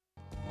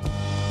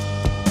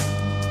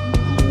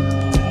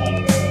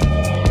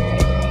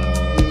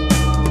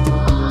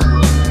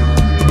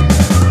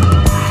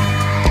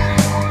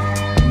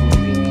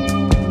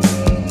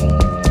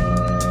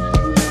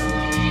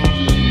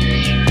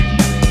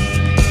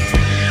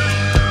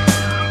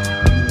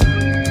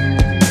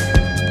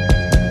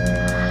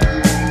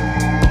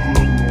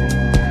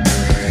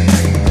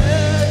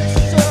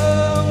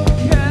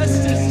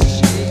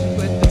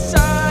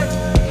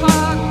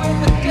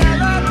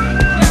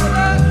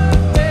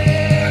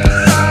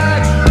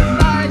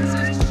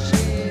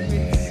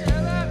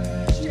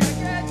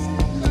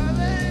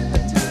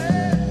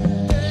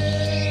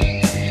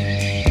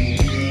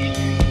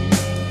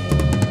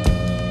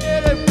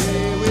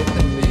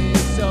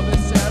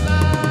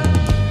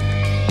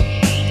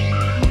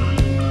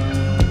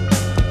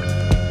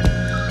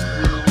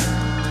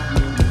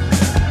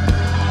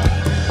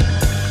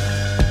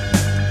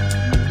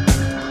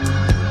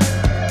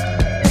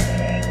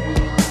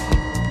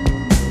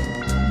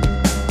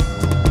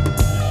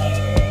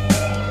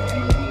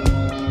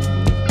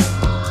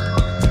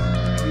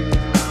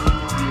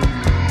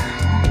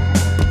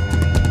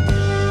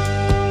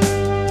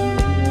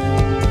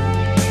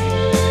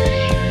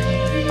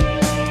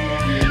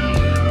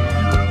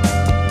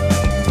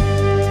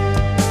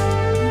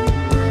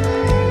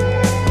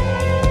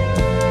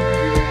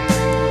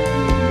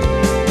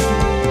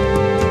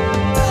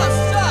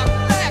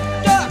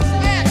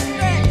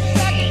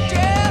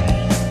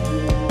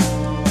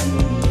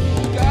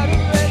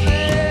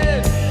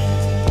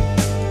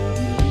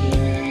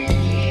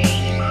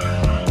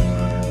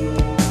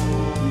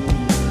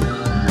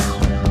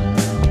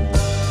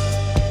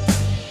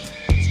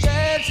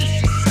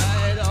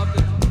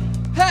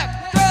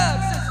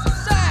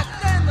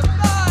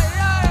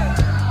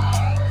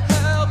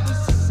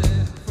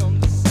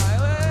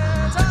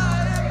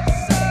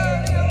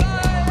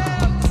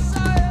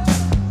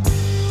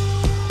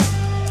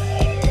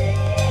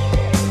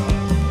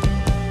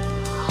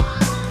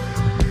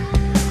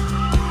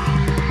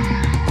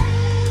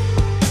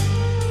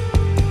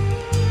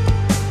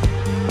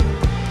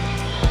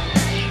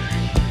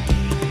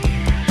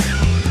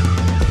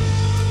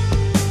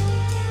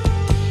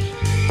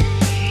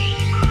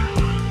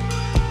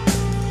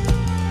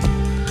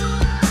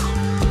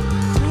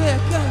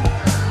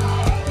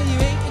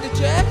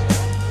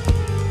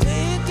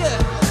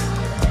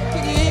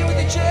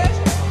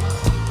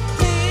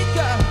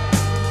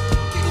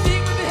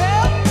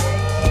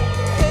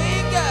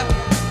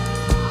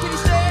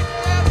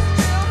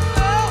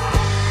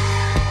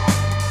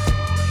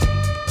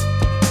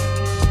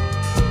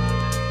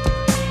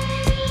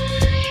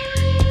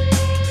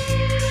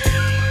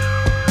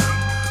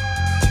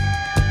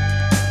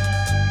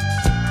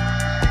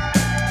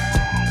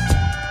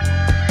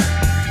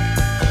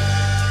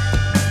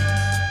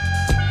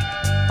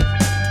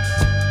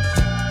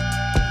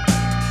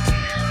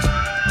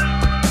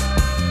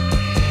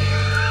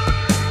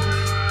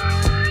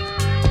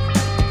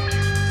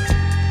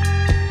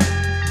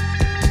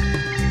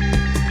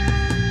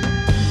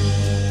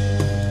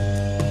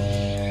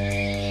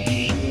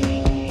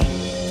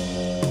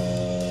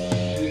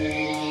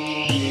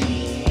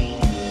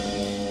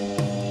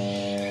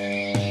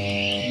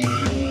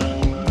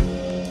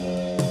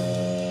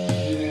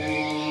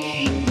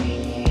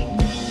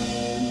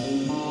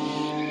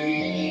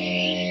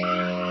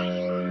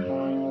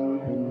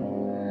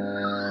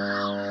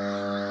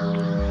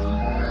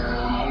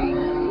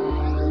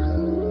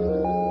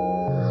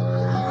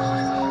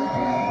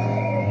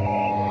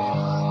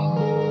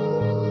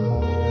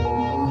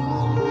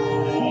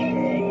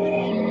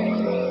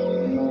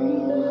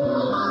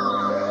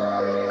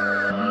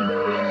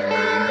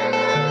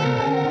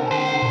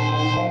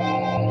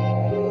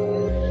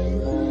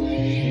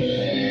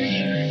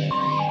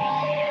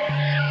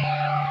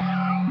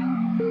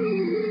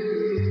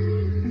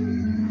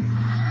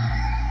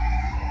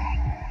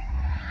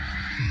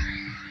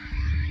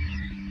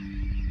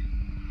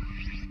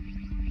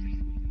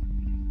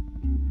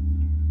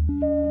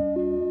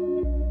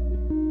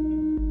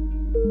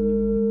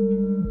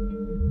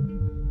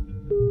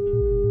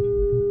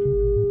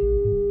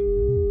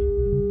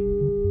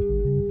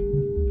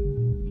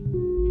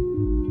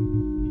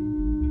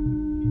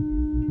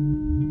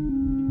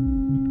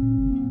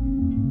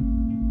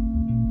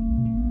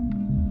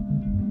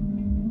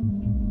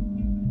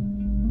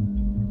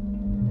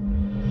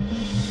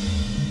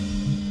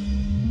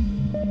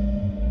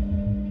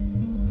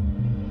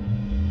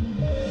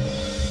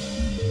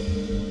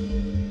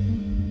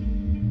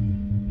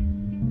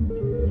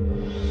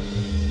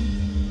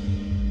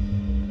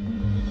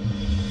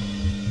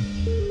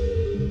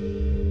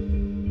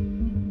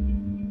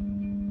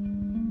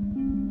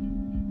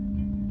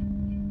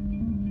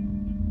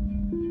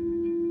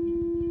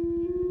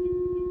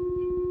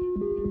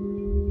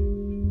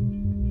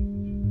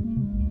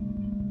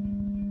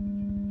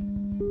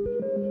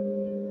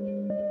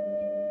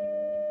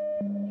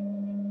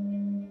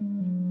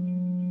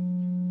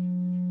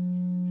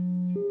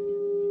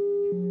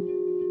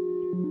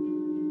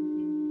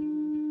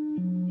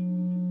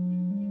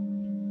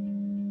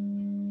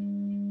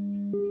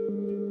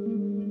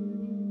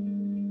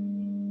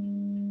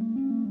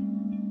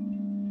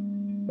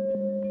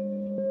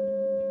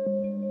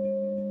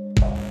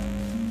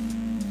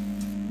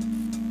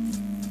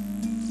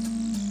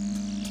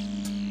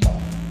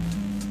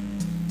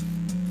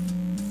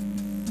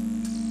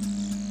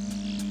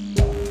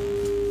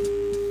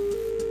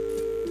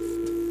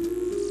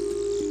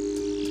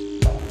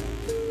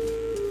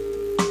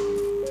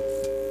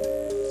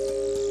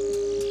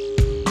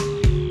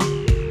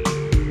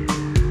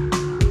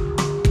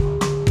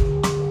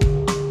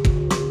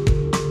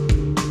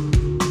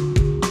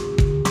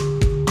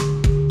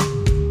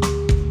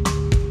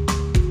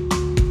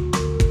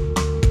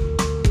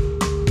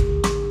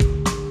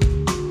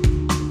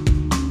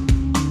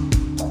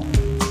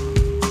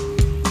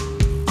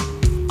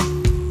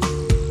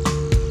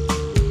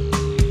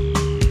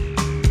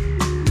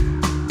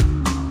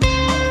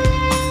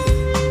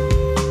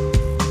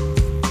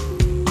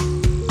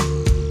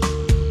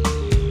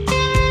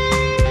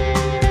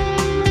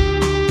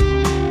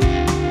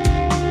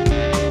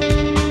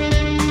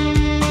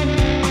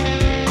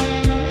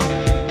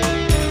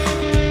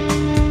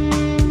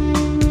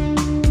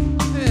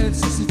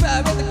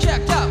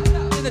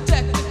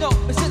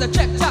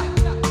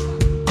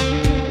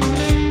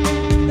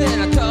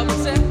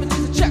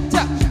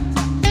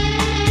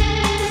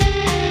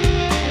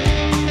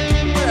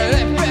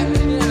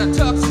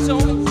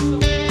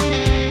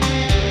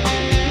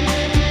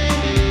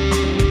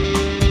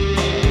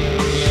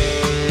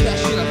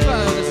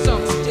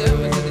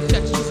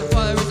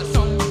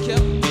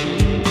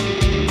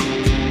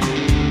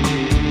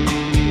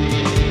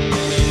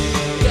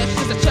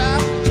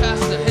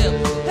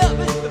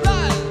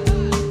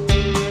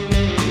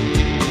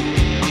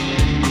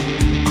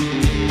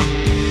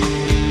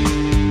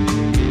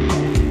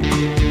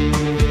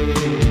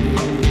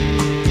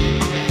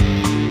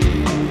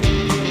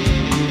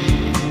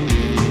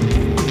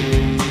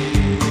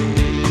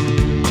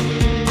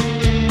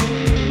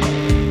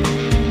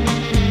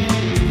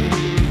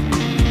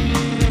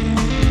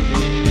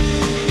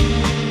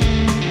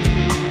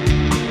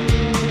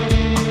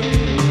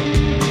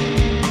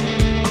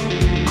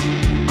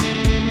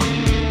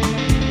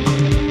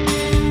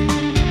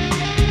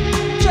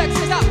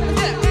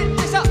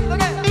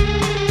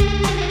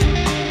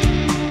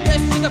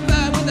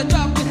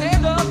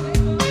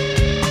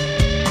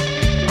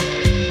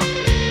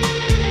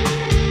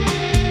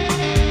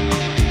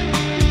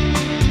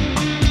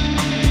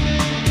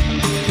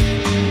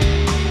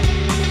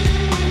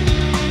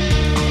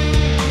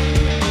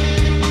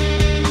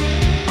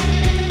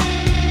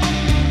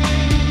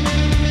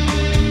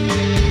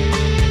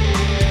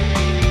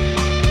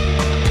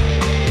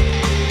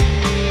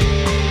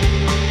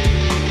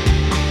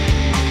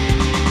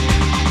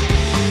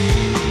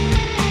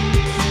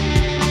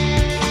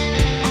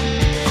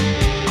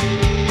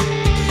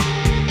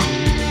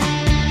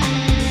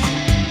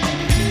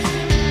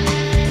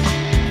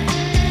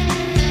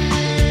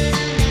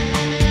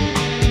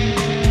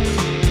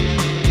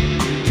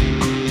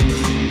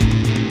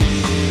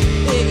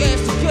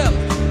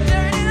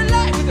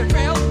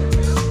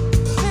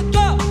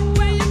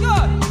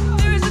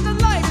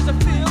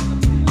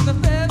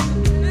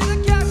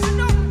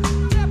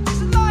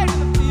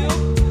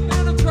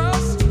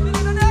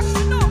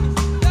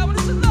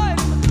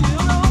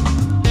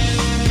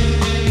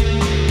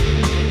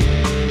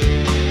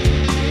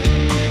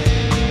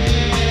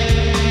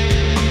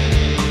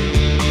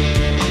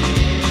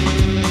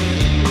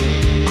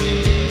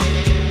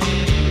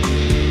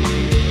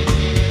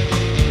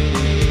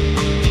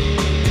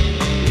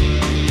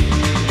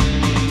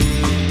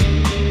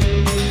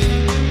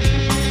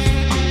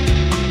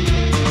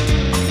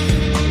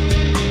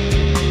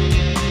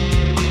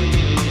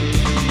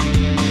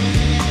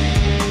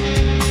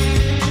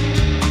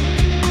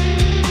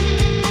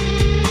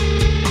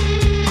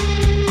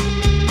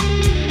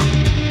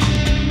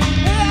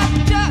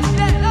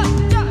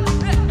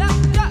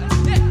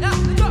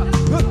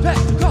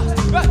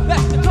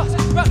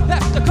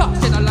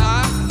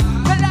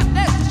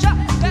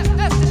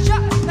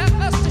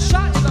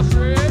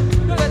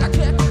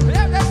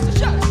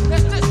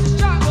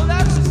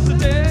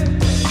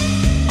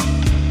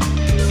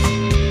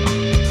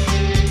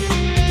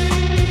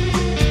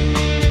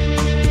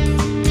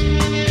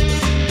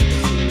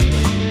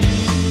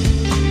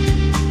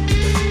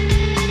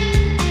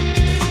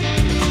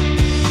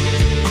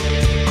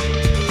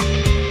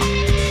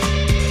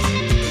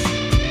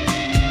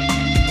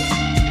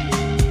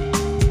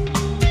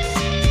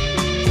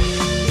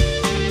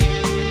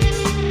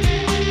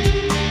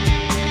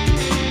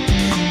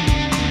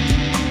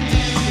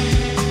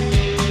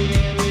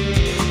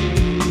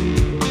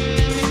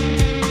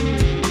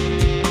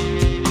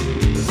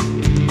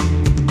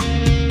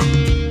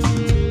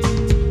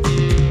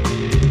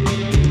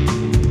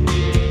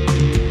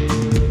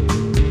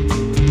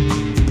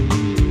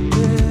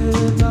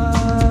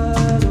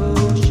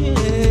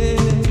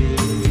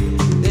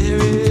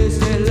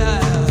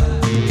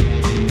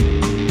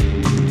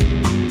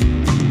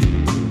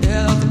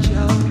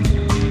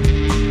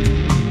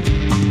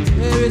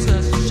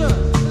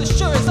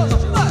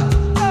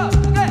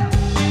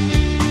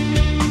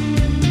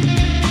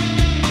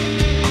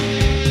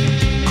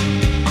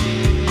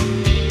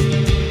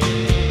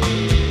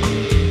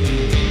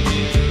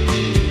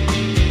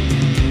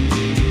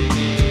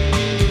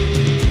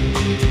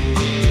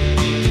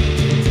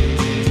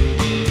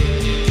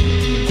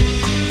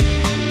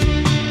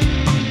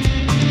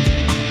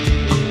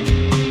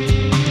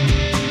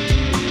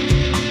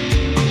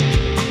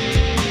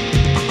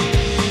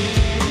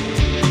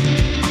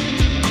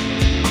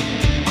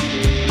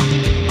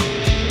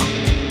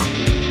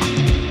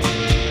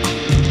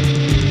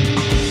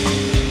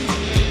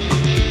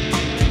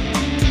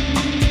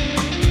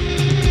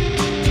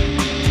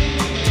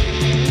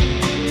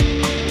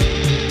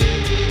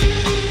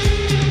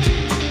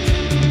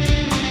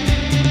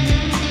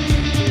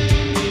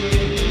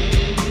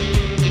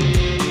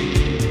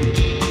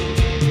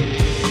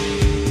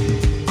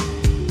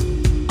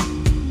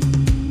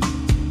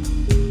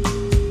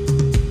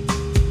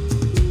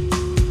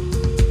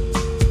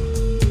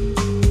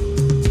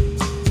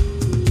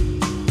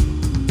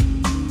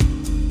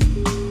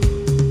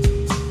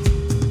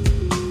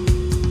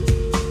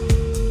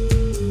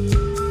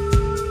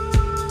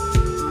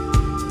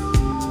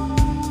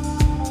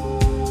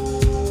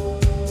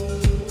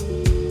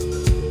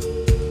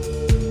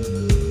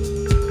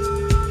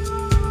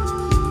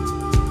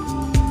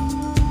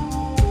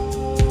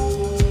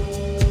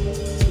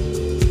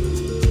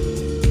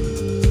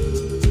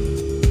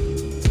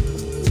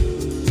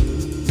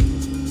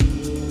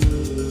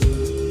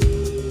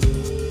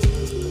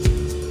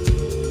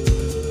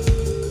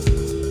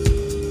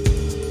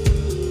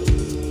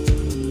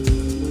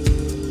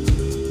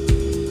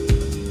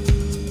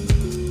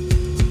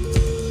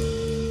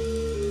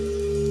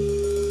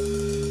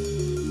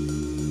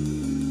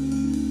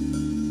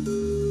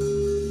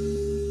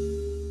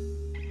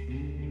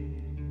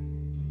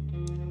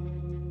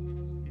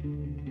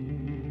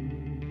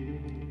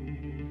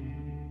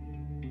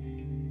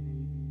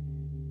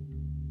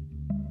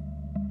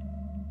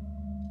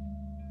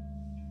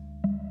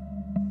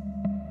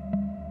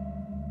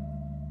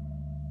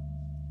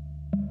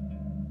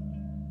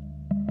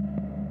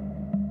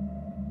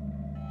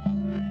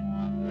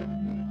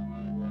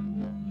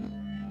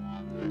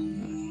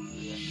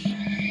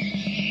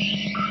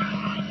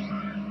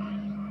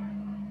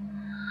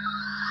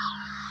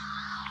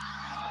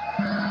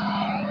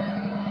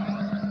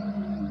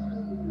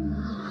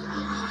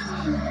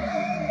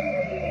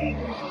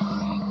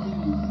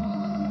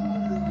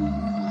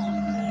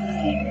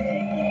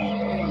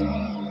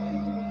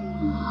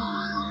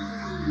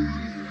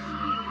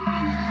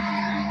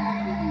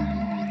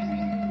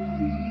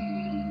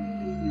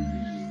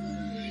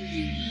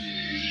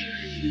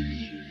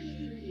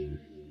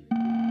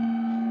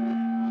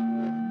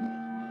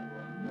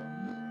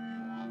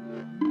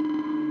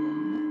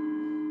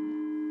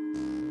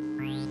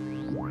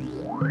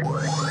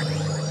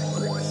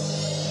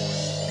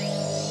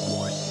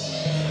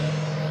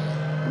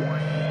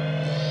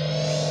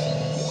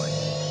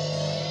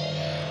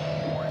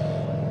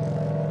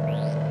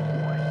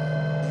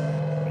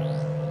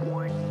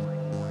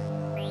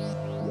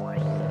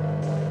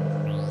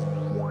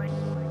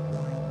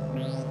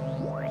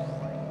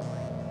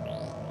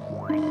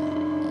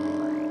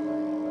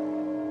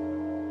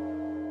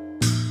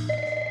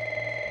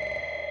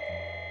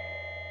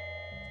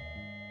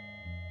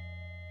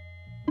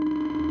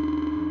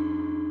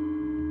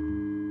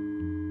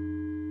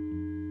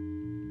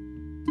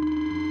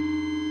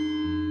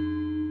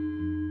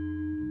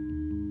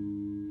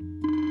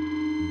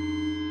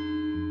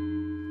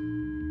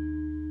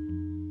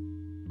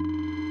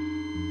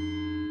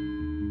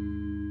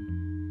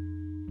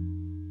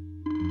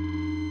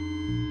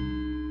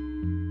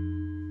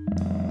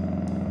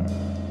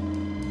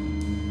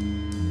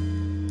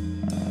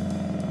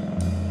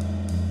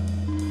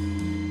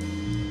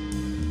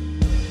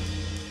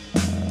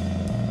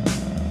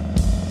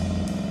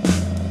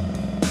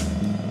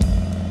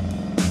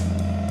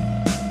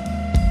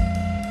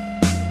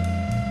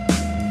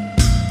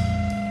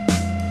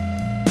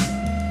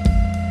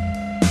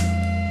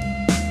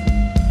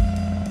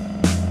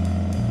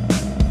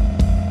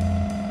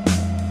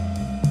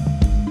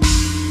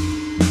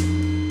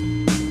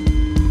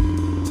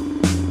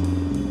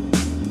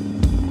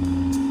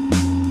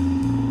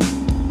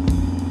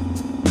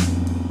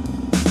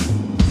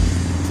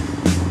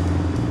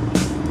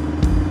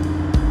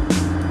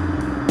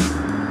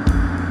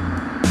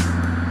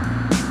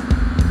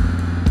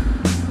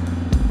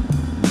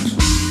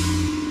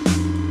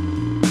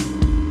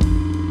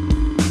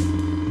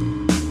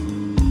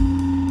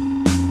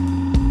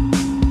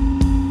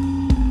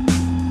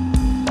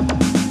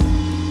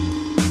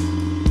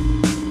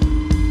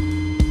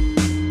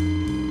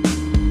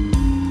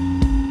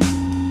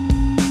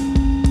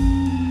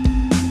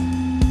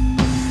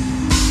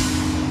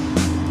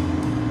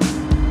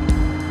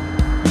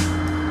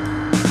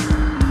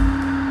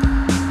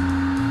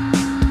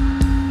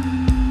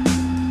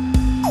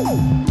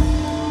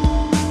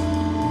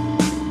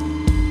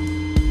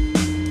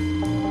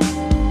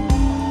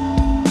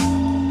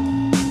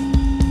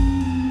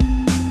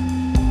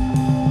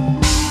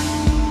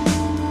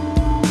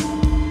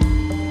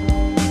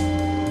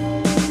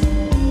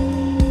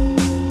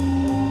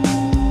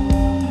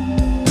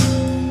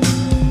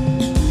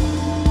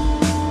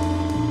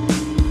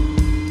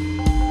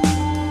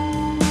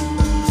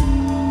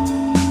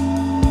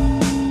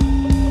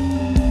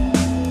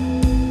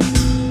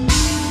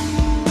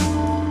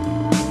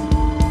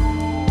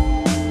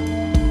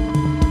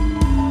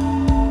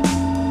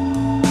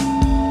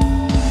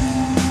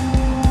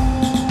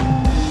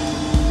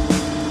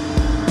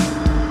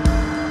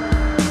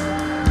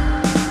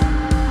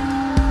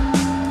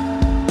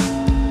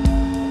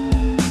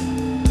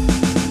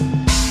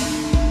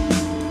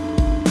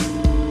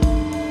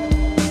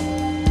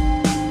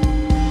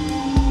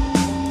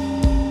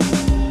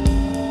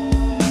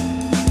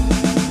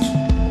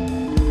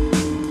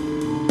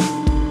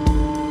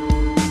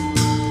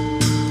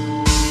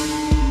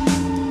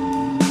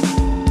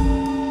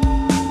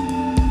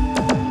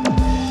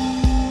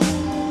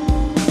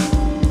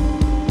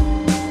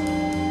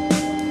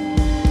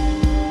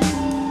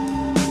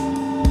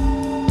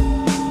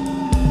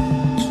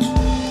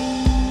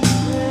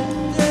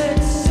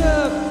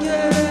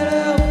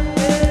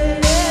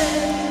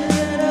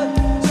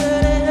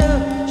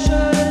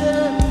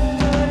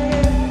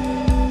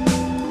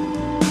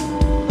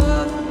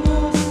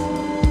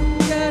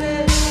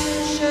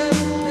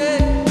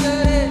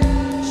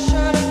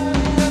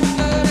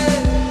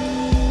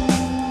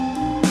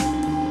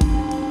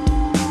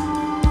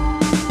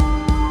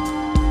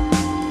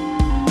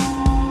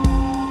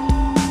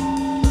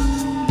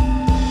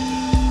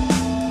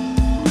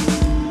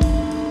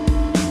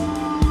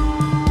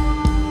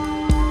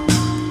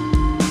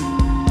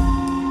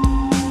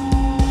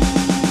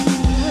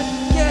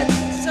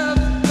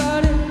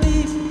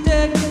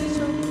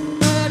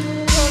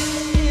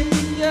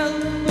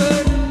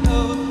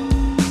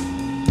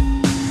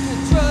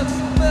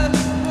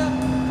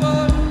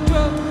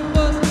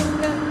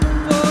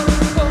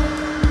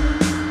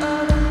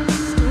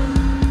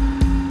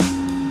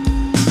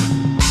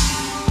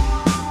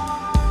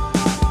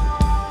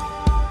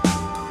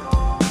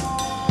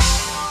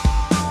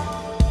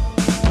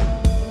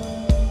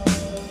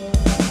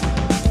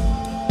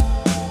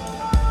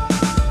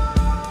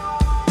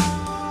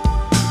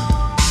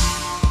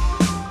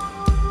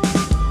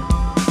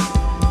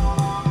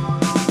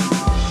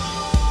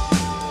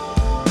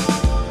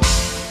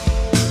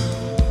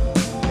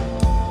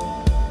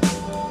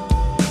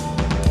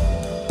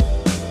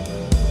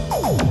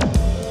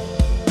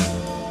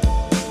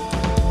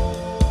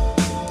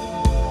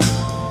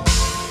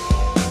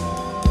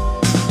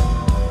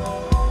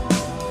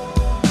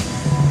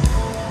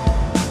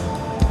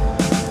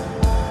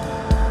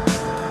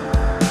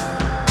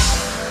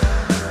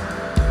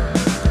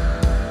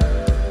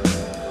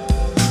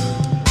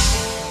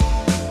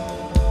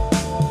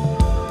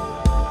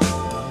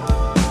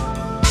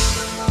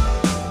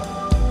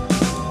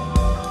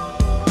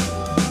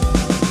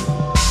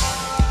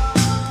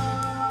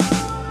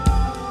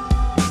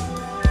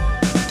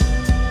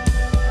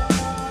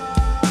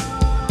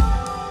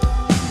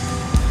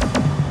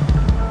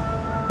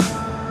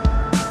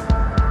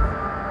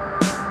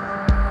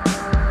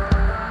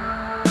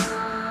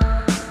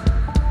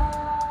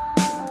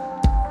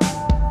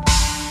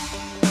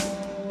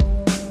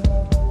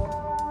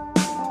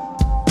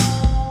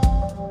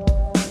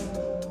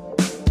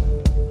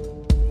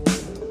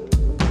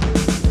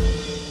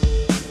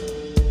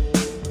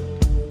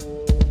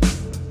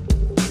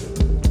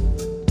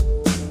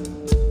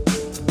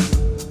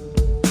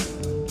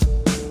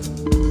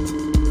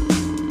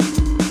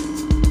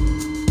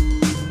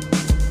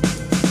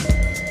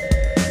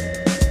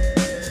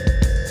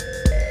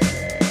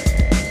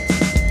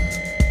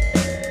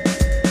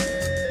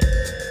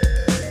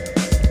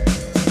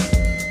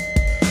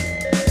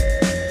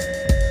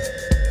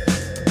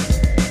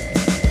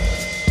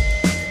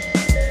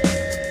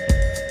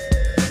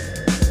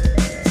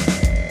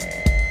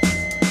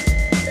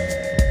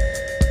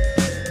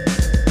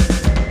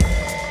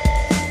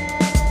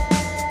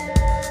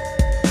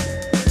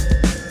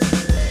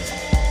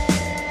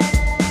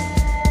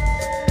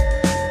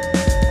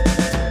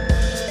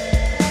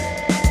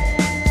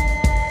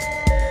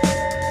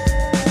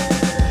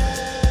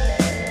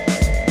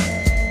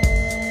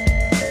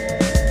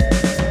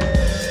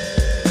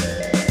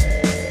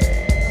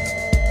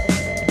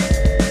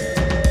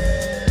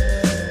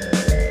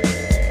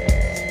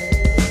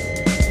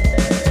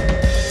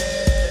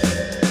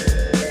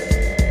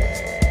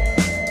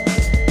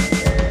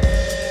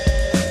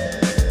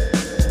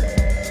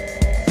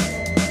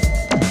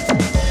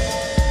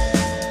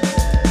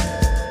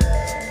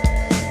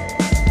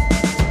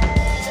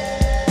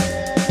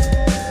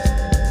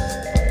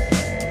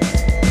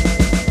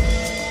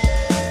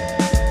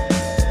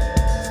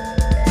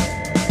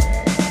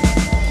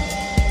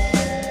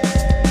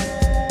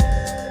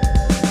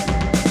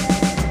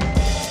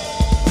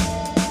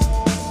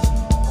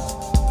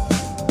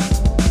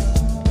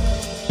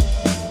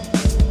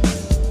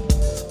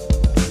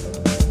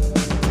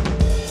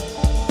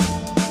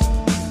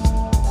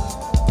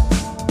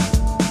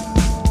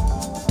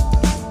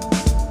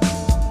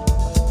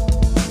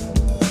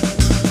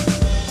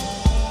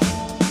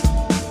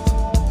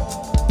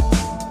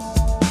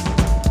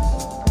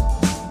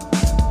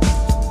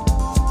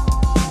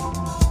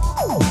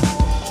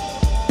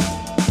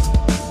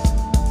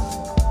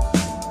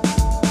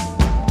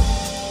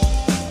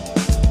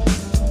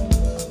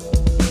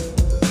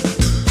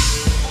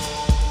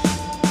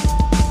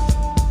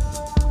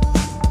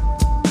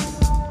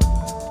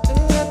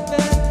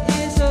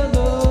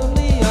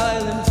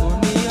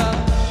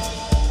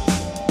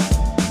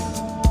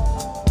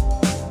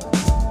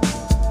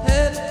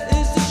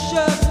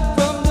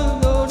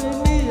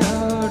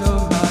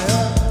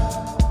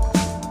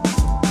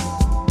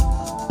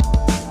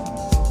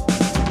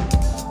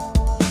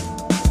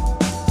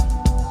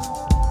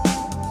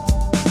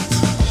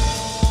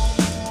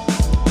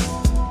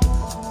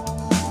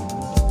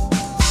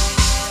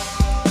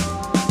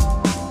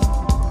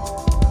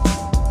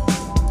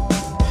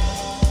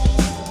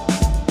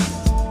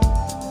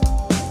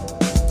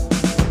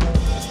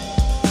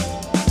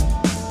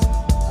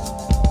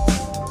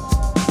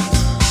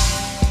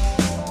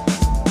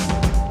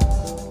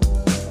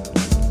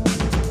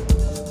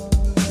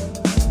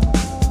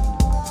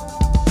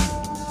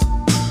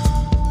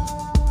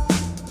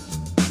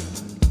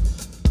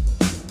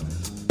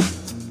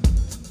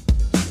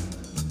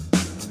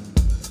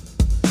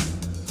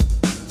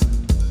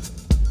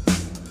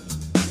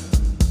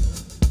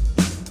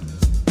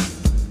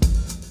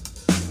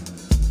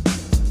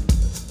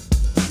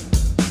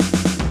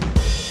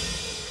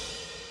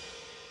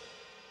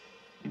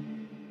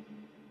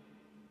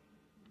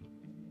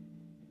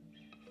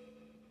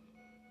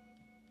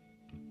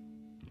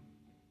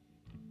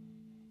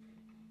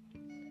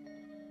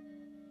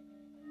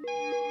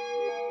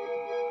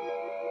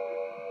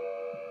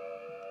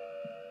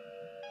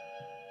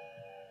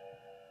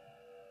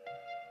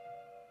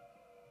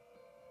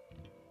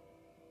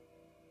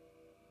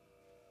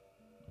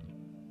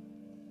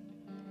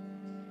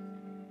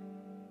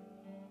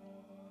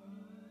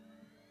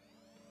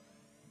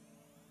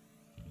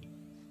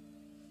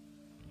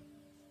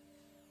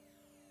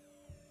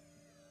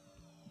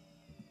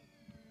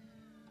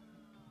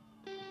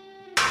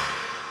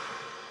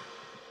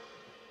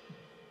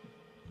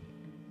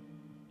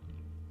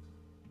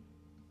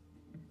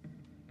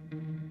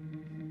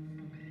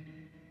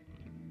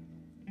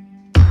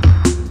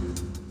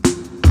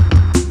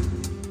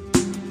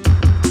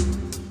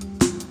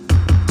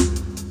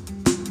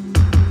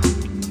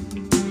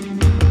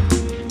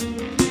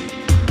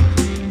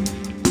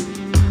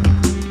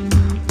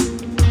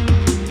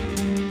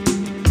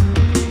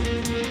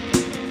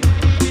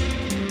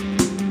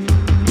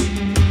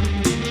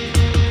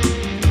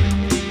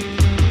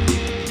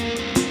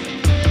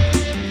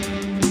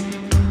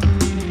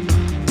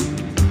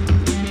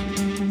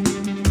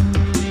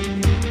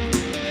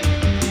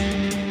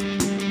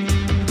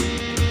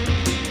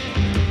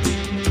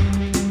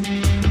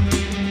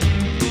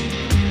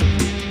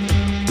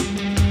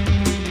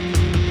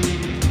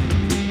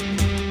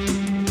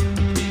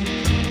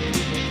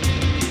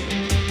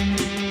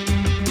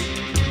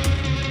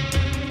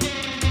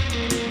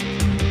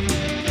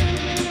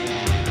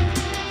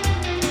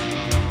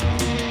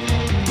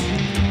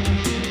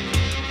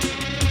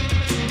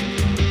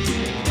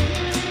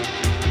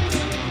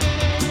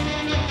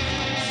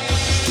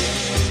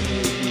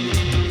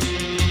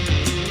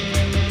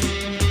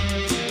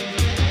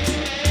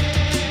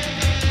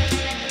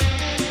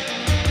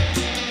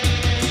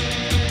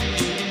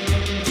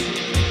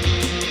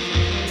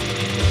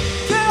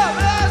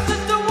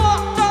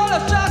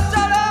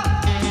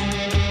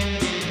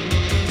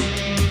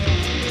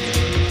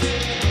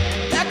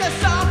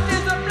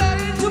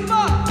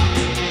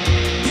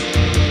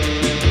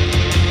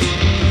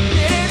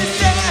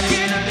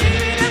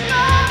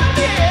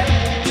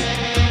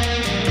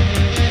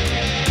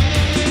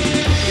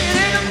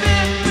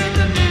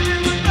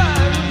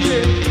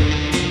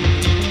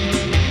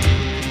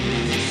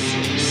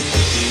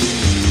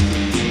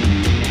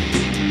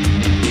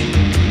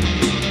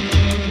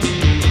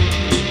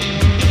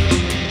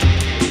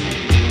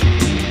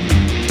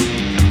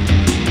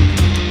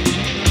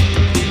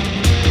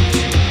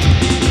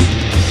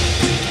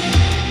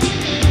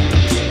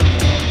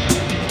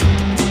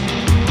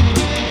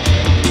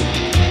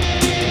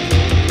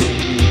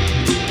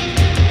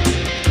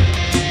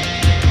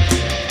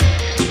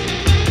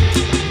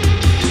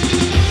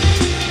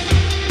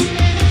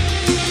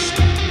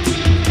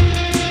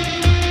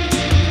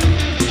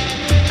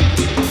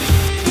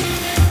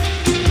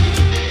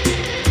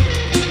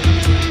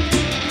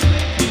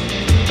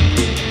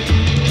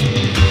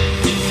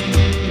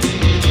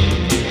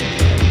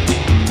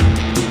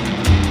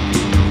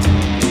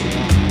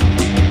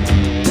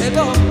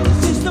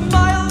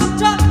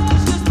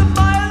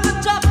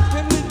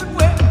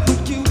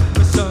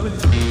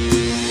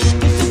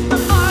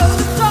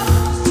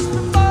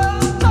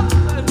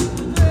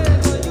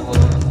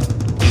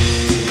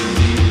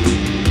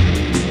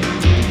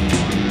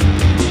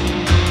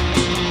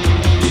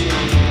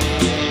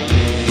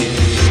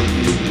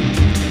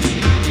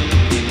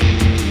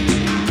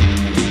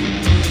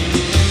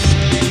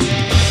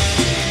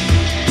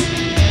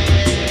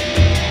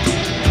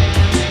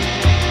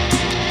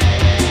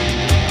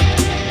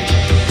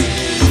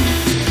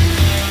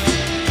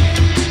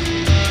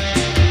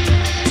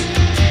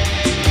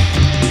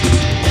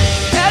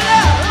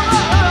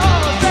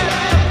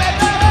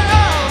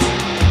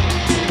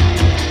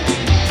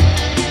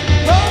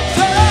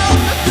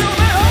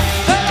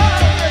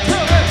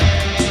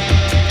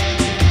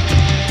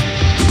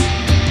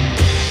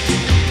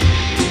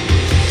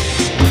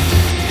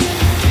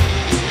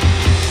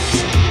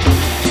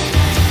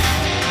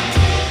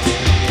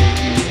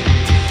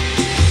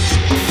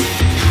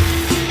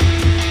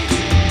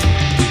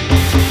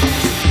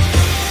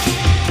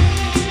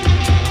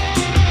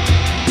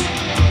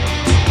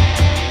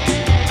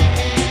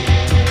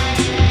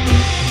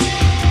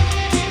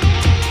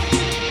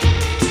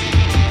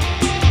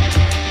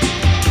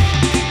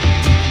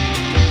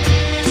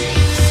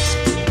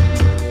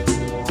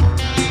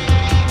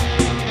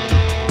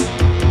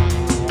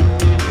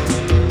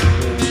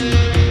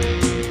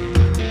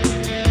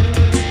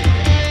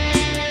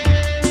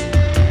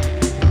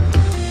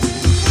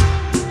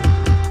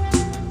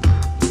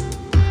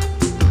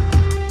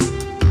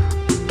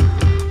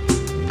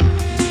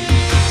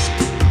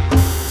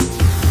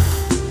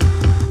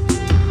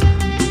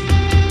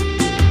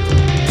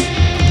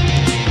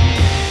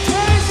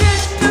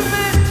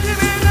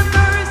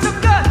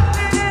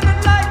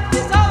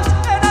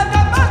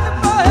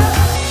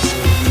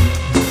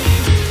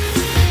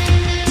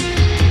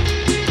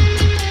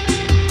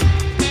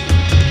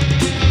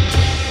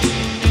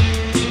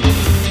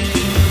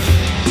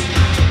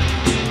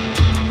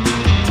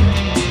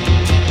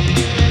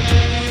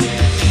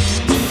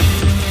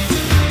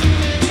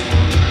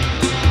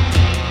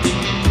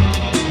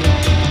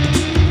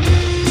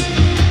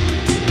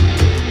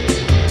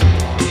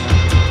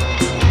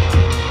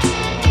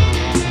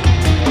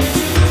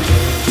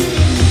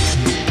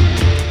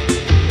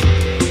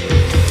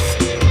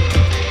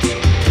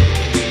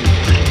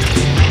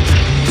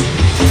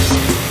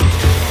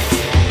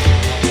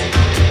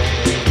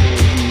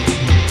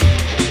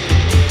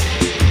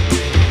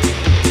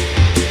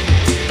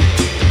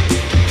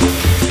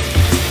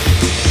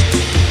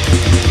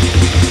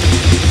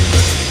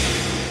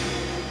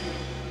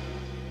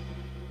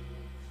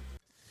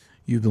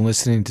 You've been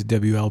listening to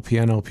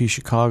WLPN LP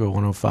Chicago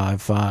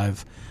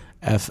 105.5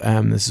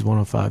 FM. This is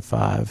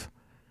 105.5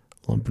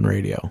 Lumpen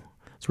Radio.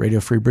 It's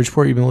Radio Free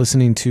Bridgeport. You've been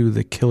listening to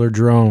The Killer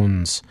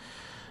Drones.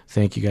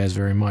 Thank you guys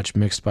very much.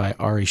 Mixed by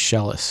Ari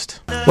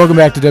Shellist. Welcome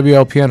back to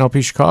WLPN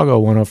LP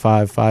Chicago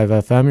 105.5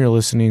 FM. You're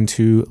listening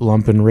to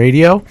Lumpen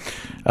Radio.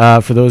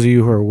 For those of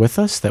you who are with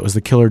us, that was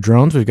The Killer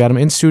Drones. We've got them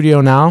in studio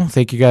now.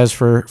 Thank you guys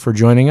for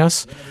joining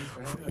us.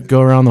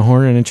 Go around the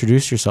horn and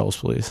introduce yourselves,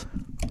 please.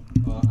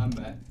 I'm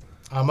Matt.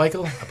 I'm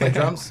Michael. I play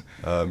drums.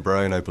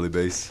 Brian, I play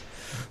bass.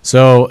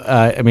 So,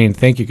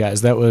 thank you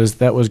guys. That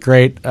was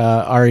great.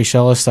 Ari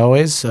Shellist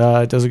always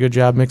does a good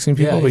job mixing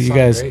people. Yeah, but you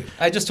guys, great.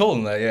 I just told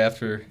him that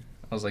after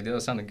I was like,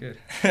 that sounded good.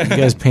 you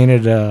guys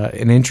painted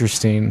an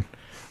interesting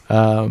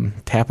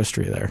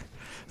tapestry there.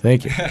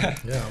 Thank you.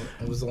 Yeah,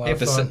 it was a lot of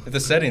fun. If the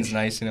setting's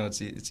nice,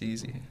 it's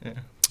easy. Yeah.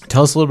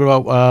 Tell us a little bit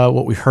about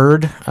what we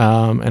heard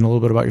and a little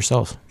bit about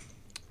yourselves.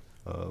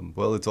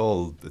 Well, it's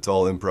all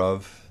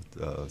improv,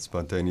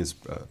 spontaneous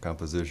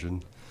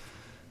composition.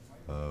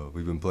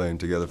 We've been playing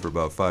together for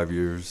about 5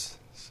 years,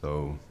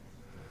 so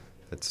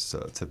that's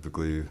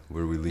typically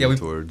where we lean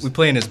towards. We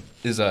play in his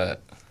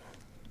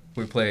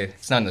we play.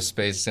 It's not in the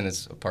space; it's in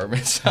his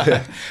apartment. So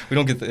we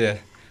don't get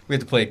we have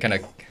to play kind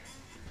of. We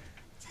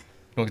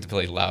don't get to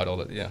play loud all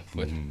the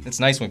but it's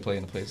nice when we play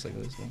in a place like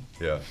this. So.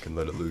 Yeah, can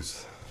let it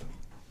loose.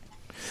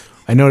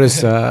 I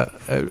noticed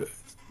a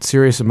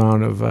serious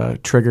amount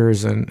of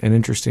triggers and an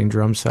interesting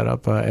drum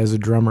setup. As a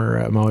drummer,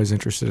 I'm always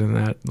interested in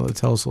that.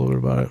 Tell us a little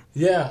bit about it.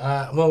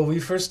 Yeah, well, we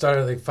first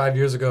started like 5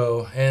 years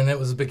ago, and it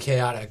was a bit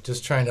chaotic,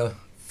 just trying to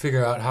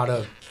figure out how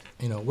to,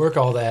 work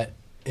all that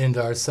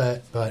into our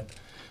set,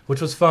 which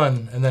was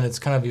fun, and then it's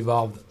kind of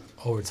evolved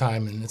over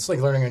time, and it's like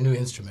learning a new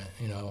instrument,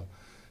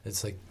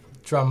 It's like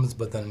drums,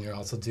 but then you're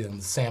also dealing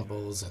with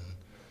samples and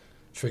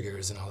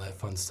triggers and all that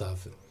fun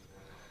stuff.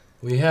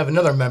 We have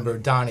another member,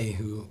 Donnie,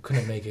 who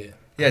couldn't make it.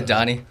 Yeah,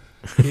 Donnie.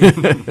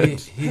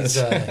 He's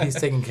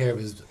taking care of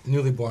his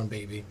newly born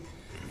baby.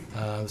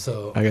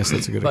 So I guess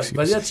that's a good excuse.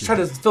 But let's try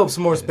to fill up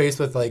some more space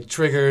with like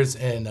triggers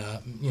and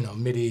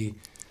MIDI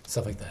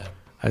stuff like that.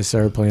 I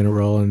started playing a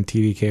role in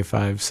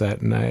TDK5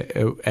 set, and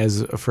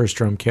as a first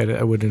drum kid,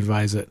 I wouldn't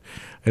advise it.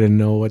 I didn't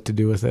know what to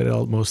do with it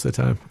most of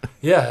the time.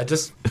 Yeah,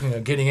 just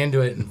getting into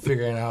it and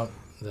figuring out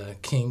the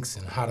kinks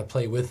and how to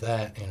play with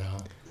that.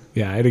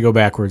 Yeah, I had to go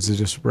backwards to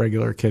just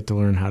regular kit to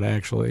learn how to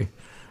actually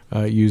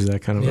use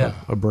that kind of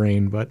a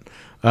brain. But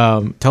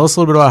tell us a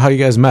little bit about how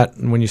you guys met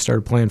and when you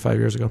started playing 5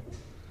 years ago.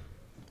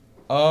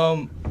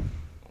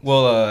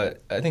 Well,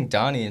 I think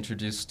Donnie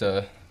introduced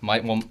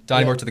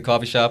Donnie worked at the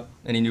coffee shop,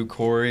 and he knew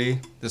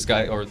Corey, this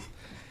guy, or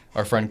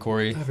our friend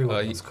Corey.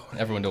 Everyone knows Corey.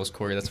 Everyone knows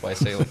Corey, that's why I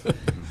say it.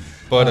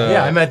 But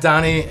I met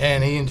Donnie,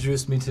 and he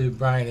introduced me to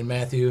Brian and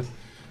Matthew.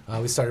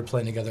 We started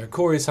playing together at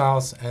Corey's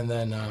house, and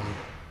then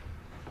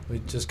we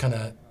just kind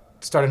of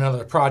started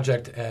another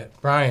project at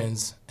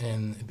Brian's,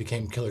 and it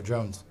became Killer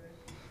Drones.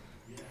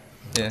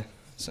 Yeah.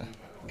 So.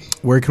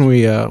 Where can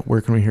we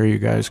hear you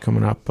guys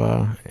coming up?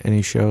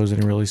 Any shows,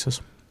 any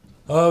releases?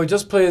 We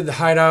just played the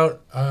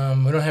Hideout.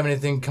 We don't have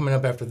anything coming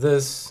up after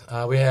this.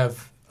 We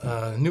have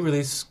a new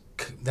release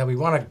that we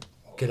want to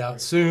get out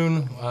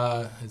soon.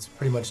 It's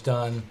pretty much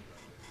done.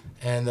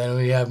 And then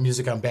we have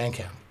music on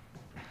Bandcamp.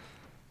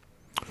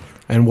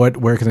 And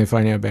where can they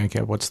find you on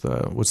Bandcamp? What's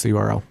the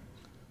URL?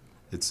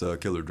 It's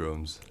Killer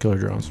Drones. Killer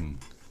Drones.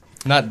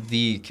 Mm-hmm. Not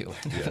the Killer.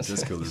 Yeah,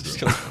 just Killer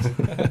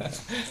Drones.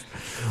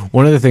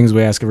 One of the things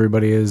we ask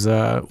everybody is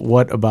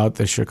what about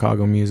the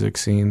Chicago music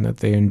scene that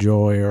they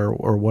enjoy,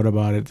 or what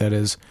about it that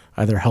has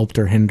either helped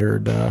or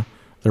hindered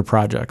their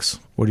projects?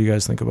 What do you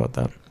guys think about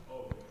that?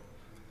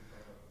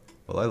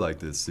 Well, I like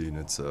this scene.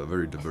 It's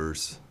very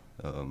diverse.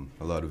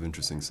 A lot of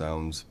interesting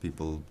sounds.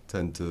 People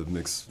tend to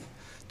mix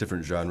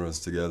different genres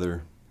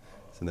together,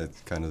 and that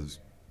kind of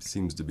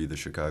seems to be the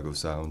Chicago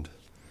sound.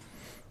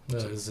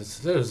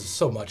 There's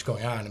so much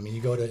going on. I mean,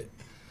 you go to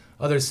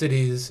other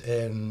cities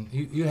and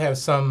you have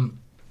some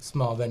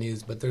small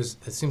venues, but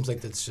it seems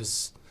like it's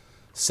just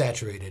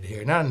saturated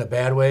here. Not in a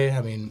bad way.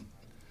 I mean,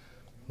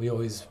 we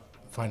always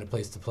find a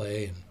place to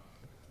play, and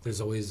there's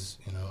always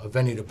a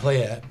venue to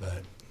play at.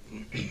 But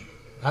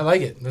I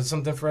like it. There's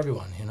something for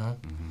everyone,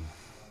 Mm-hmm.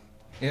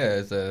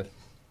 Yeah,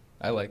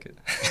 I like it.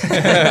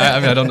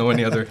 I mean, I don't know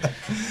any other.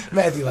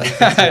 Matthew likes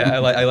it. I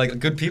like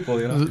good people,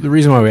 The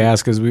reason why we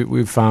ask is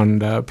we've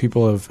found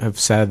people have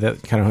said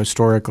that kind of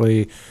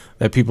historically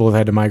that people have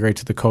had to migrate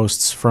to the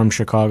coasts from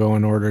Chicago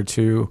in order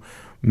to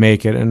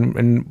make it.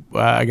 And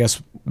I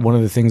guess one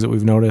of the things that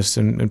we've noticed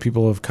and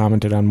people have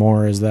commented on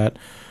more is that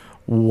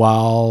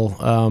while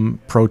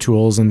Pro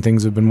Tools and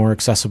things have been more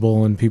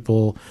accessible and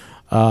people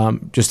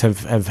just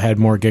have had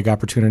more gig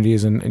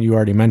opportunities, and you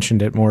already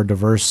mentioned it, more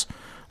diverse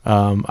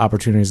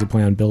opportunities to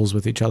play on bills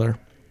with each other.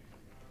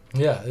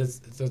 Yeah, there's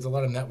a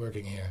lot of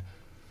networking here.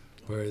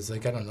 Whereas, I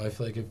don't know, I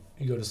feel like if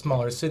you go to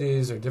smaller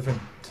cities or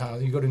different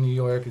towns, you go to New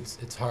York,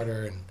 it's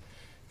harder, and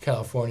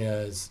California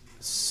is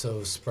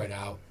so spread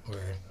out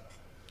where,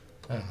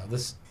 I don't know,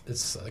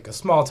 it's like a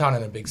small town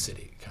in a big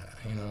city, kind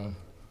of,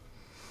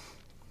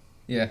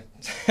 Yeah,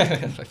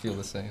 I feel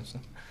the same. So.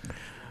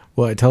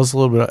 Well, tell us a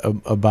little bit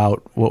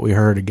about what we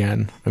heard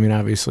again. I mean,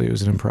 obviously it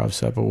was an improv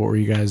set, but what were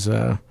you guys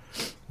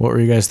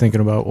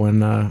thinking about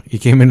when you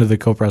came into the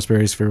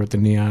Co-Prosperity Sphere with the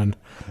neon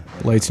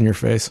lights in your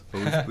face?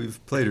 Well,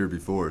 we've played here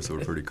before, so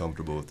we're pretty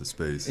comfortable with the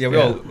space. Yeah, we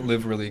all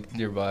live really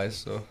nearby,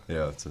 so.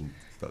 Yeah, it's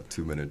about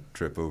 2-minute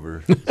trip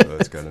over, so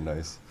it's kind of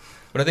nice.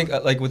 But I think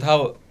like with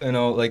how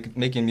like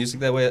making music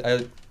that way,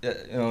 I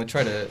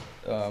try to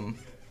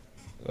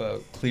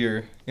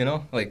clear,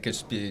 like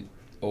just be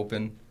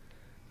open.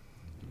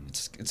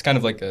 It's kind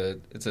of like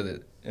it's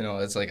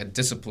like a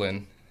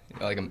discipline,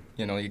 like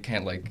you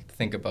can't like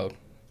think about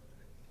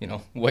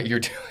what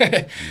you're doing.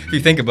 If you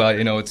think about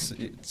it,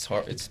 it's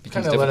hard. It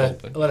becomes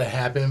difficult. Let it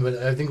happen. But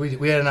I think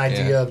we had an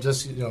idea of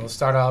just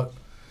start out.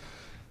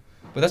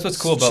 But that's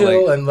what's cool about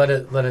chill like and let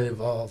it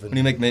evolve. And when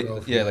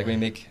you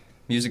make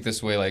music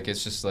this way, like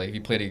it's just like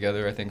you play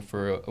together. I think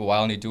for a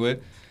while and you do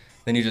it,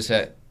 then you just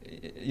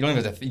you don't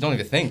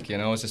even think.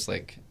 It's just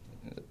like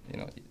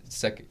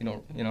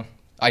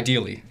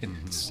Ideally,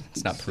 it's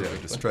not perfect.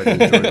 Yeah, just try to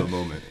enjoy the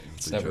moment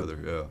with each other.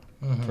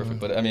 Yeah. Perfect,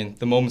 but I mean,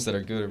 the moments that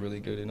are good are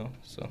really good,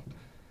 So,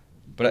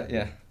 but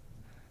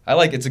I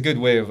like it's a good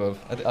way of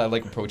I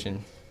like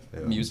approaching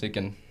music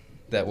and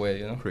that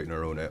way, Creating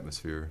our own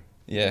atmosphere.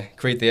 Yeah,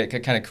 create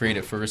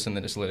it first, and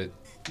then just let it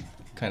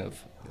kind of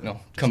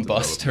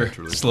combust or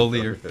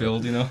slowly or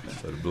build, Let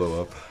it blow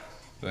up.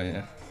 But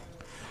yeah.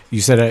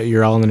 You said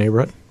you're all in the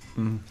neighborhood?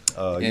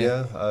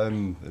 Yeah,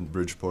 I'm in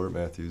Bridgeport.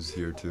 Matthew's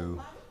here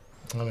too.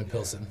 I'm in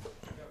Pilsen.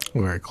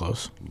 Very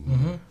close.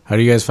 Mm-hmm. How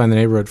do you guys find the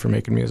neighborhood for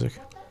making music?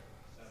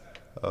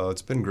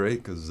 It's been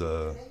great because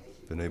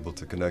been able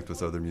to connect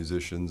with other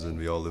musicians, and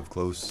we all live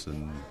close,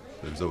 and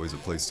there's always a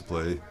place to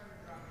play.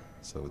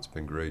 So it's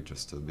been great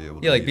just to be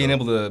able to... Yeah, like being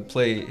able to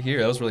play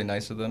here, that was really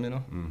nice of them,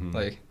 Mm-hmm.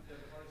 Like,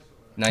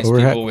 nice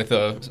people with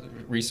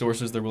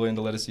resources they're willing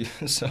to let us use.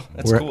 So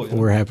that's cool.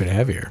 We're happy to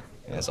have you here.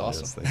 Yeah, that's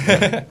awesome.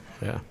 Yes,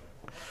 yeah.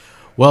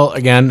 Well,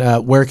 again,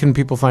 where can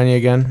people find you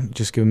again?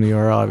 Just give them the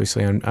URL,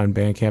 obviously, on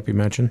Bandcamp you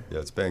mentioned. Yeah,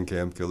 it's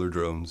Bandcamp, Killer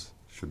Drones.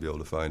 Should be able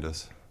to find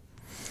us.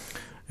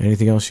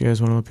 Anything else you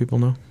guys want to let people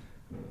know?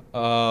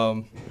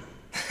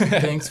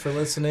 Thanks for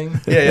listening.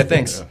 Yeah,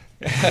 thanks.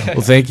 Well,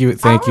 thank you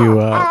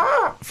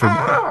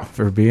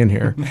for being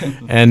here.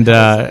 And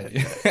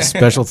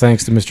special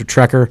thanks to Mr.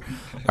 Trecker,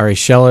 our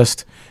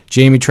cellist,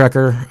 Jamie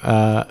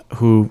Trecker,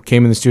 who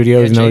came in the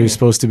studio, even though he was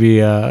supposed to be...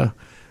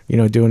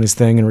 doing his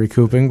thing and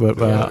recouping,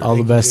 but all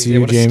the best to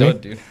you, Jamie.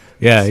 Stud, dude.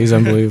 Yeah, he's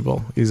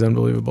unbelievable. He's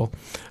unbelievable.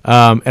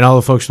 And all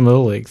the folks from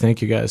Little League,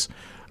 thank you guys.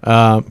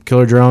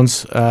 Killer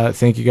Drones,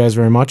 thank you guys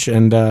very much,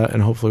 and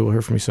hopefully we'll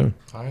hear from you soon.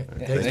 All right.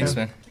 Thanks,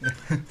 man.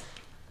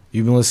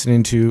 You've been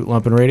listening to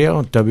Lumpin'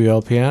 Radio,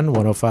 WLPN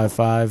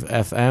 105.5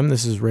 FM.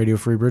 This is Radio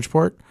Free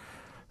Bridgeport.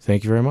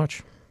 Thank you very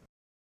much.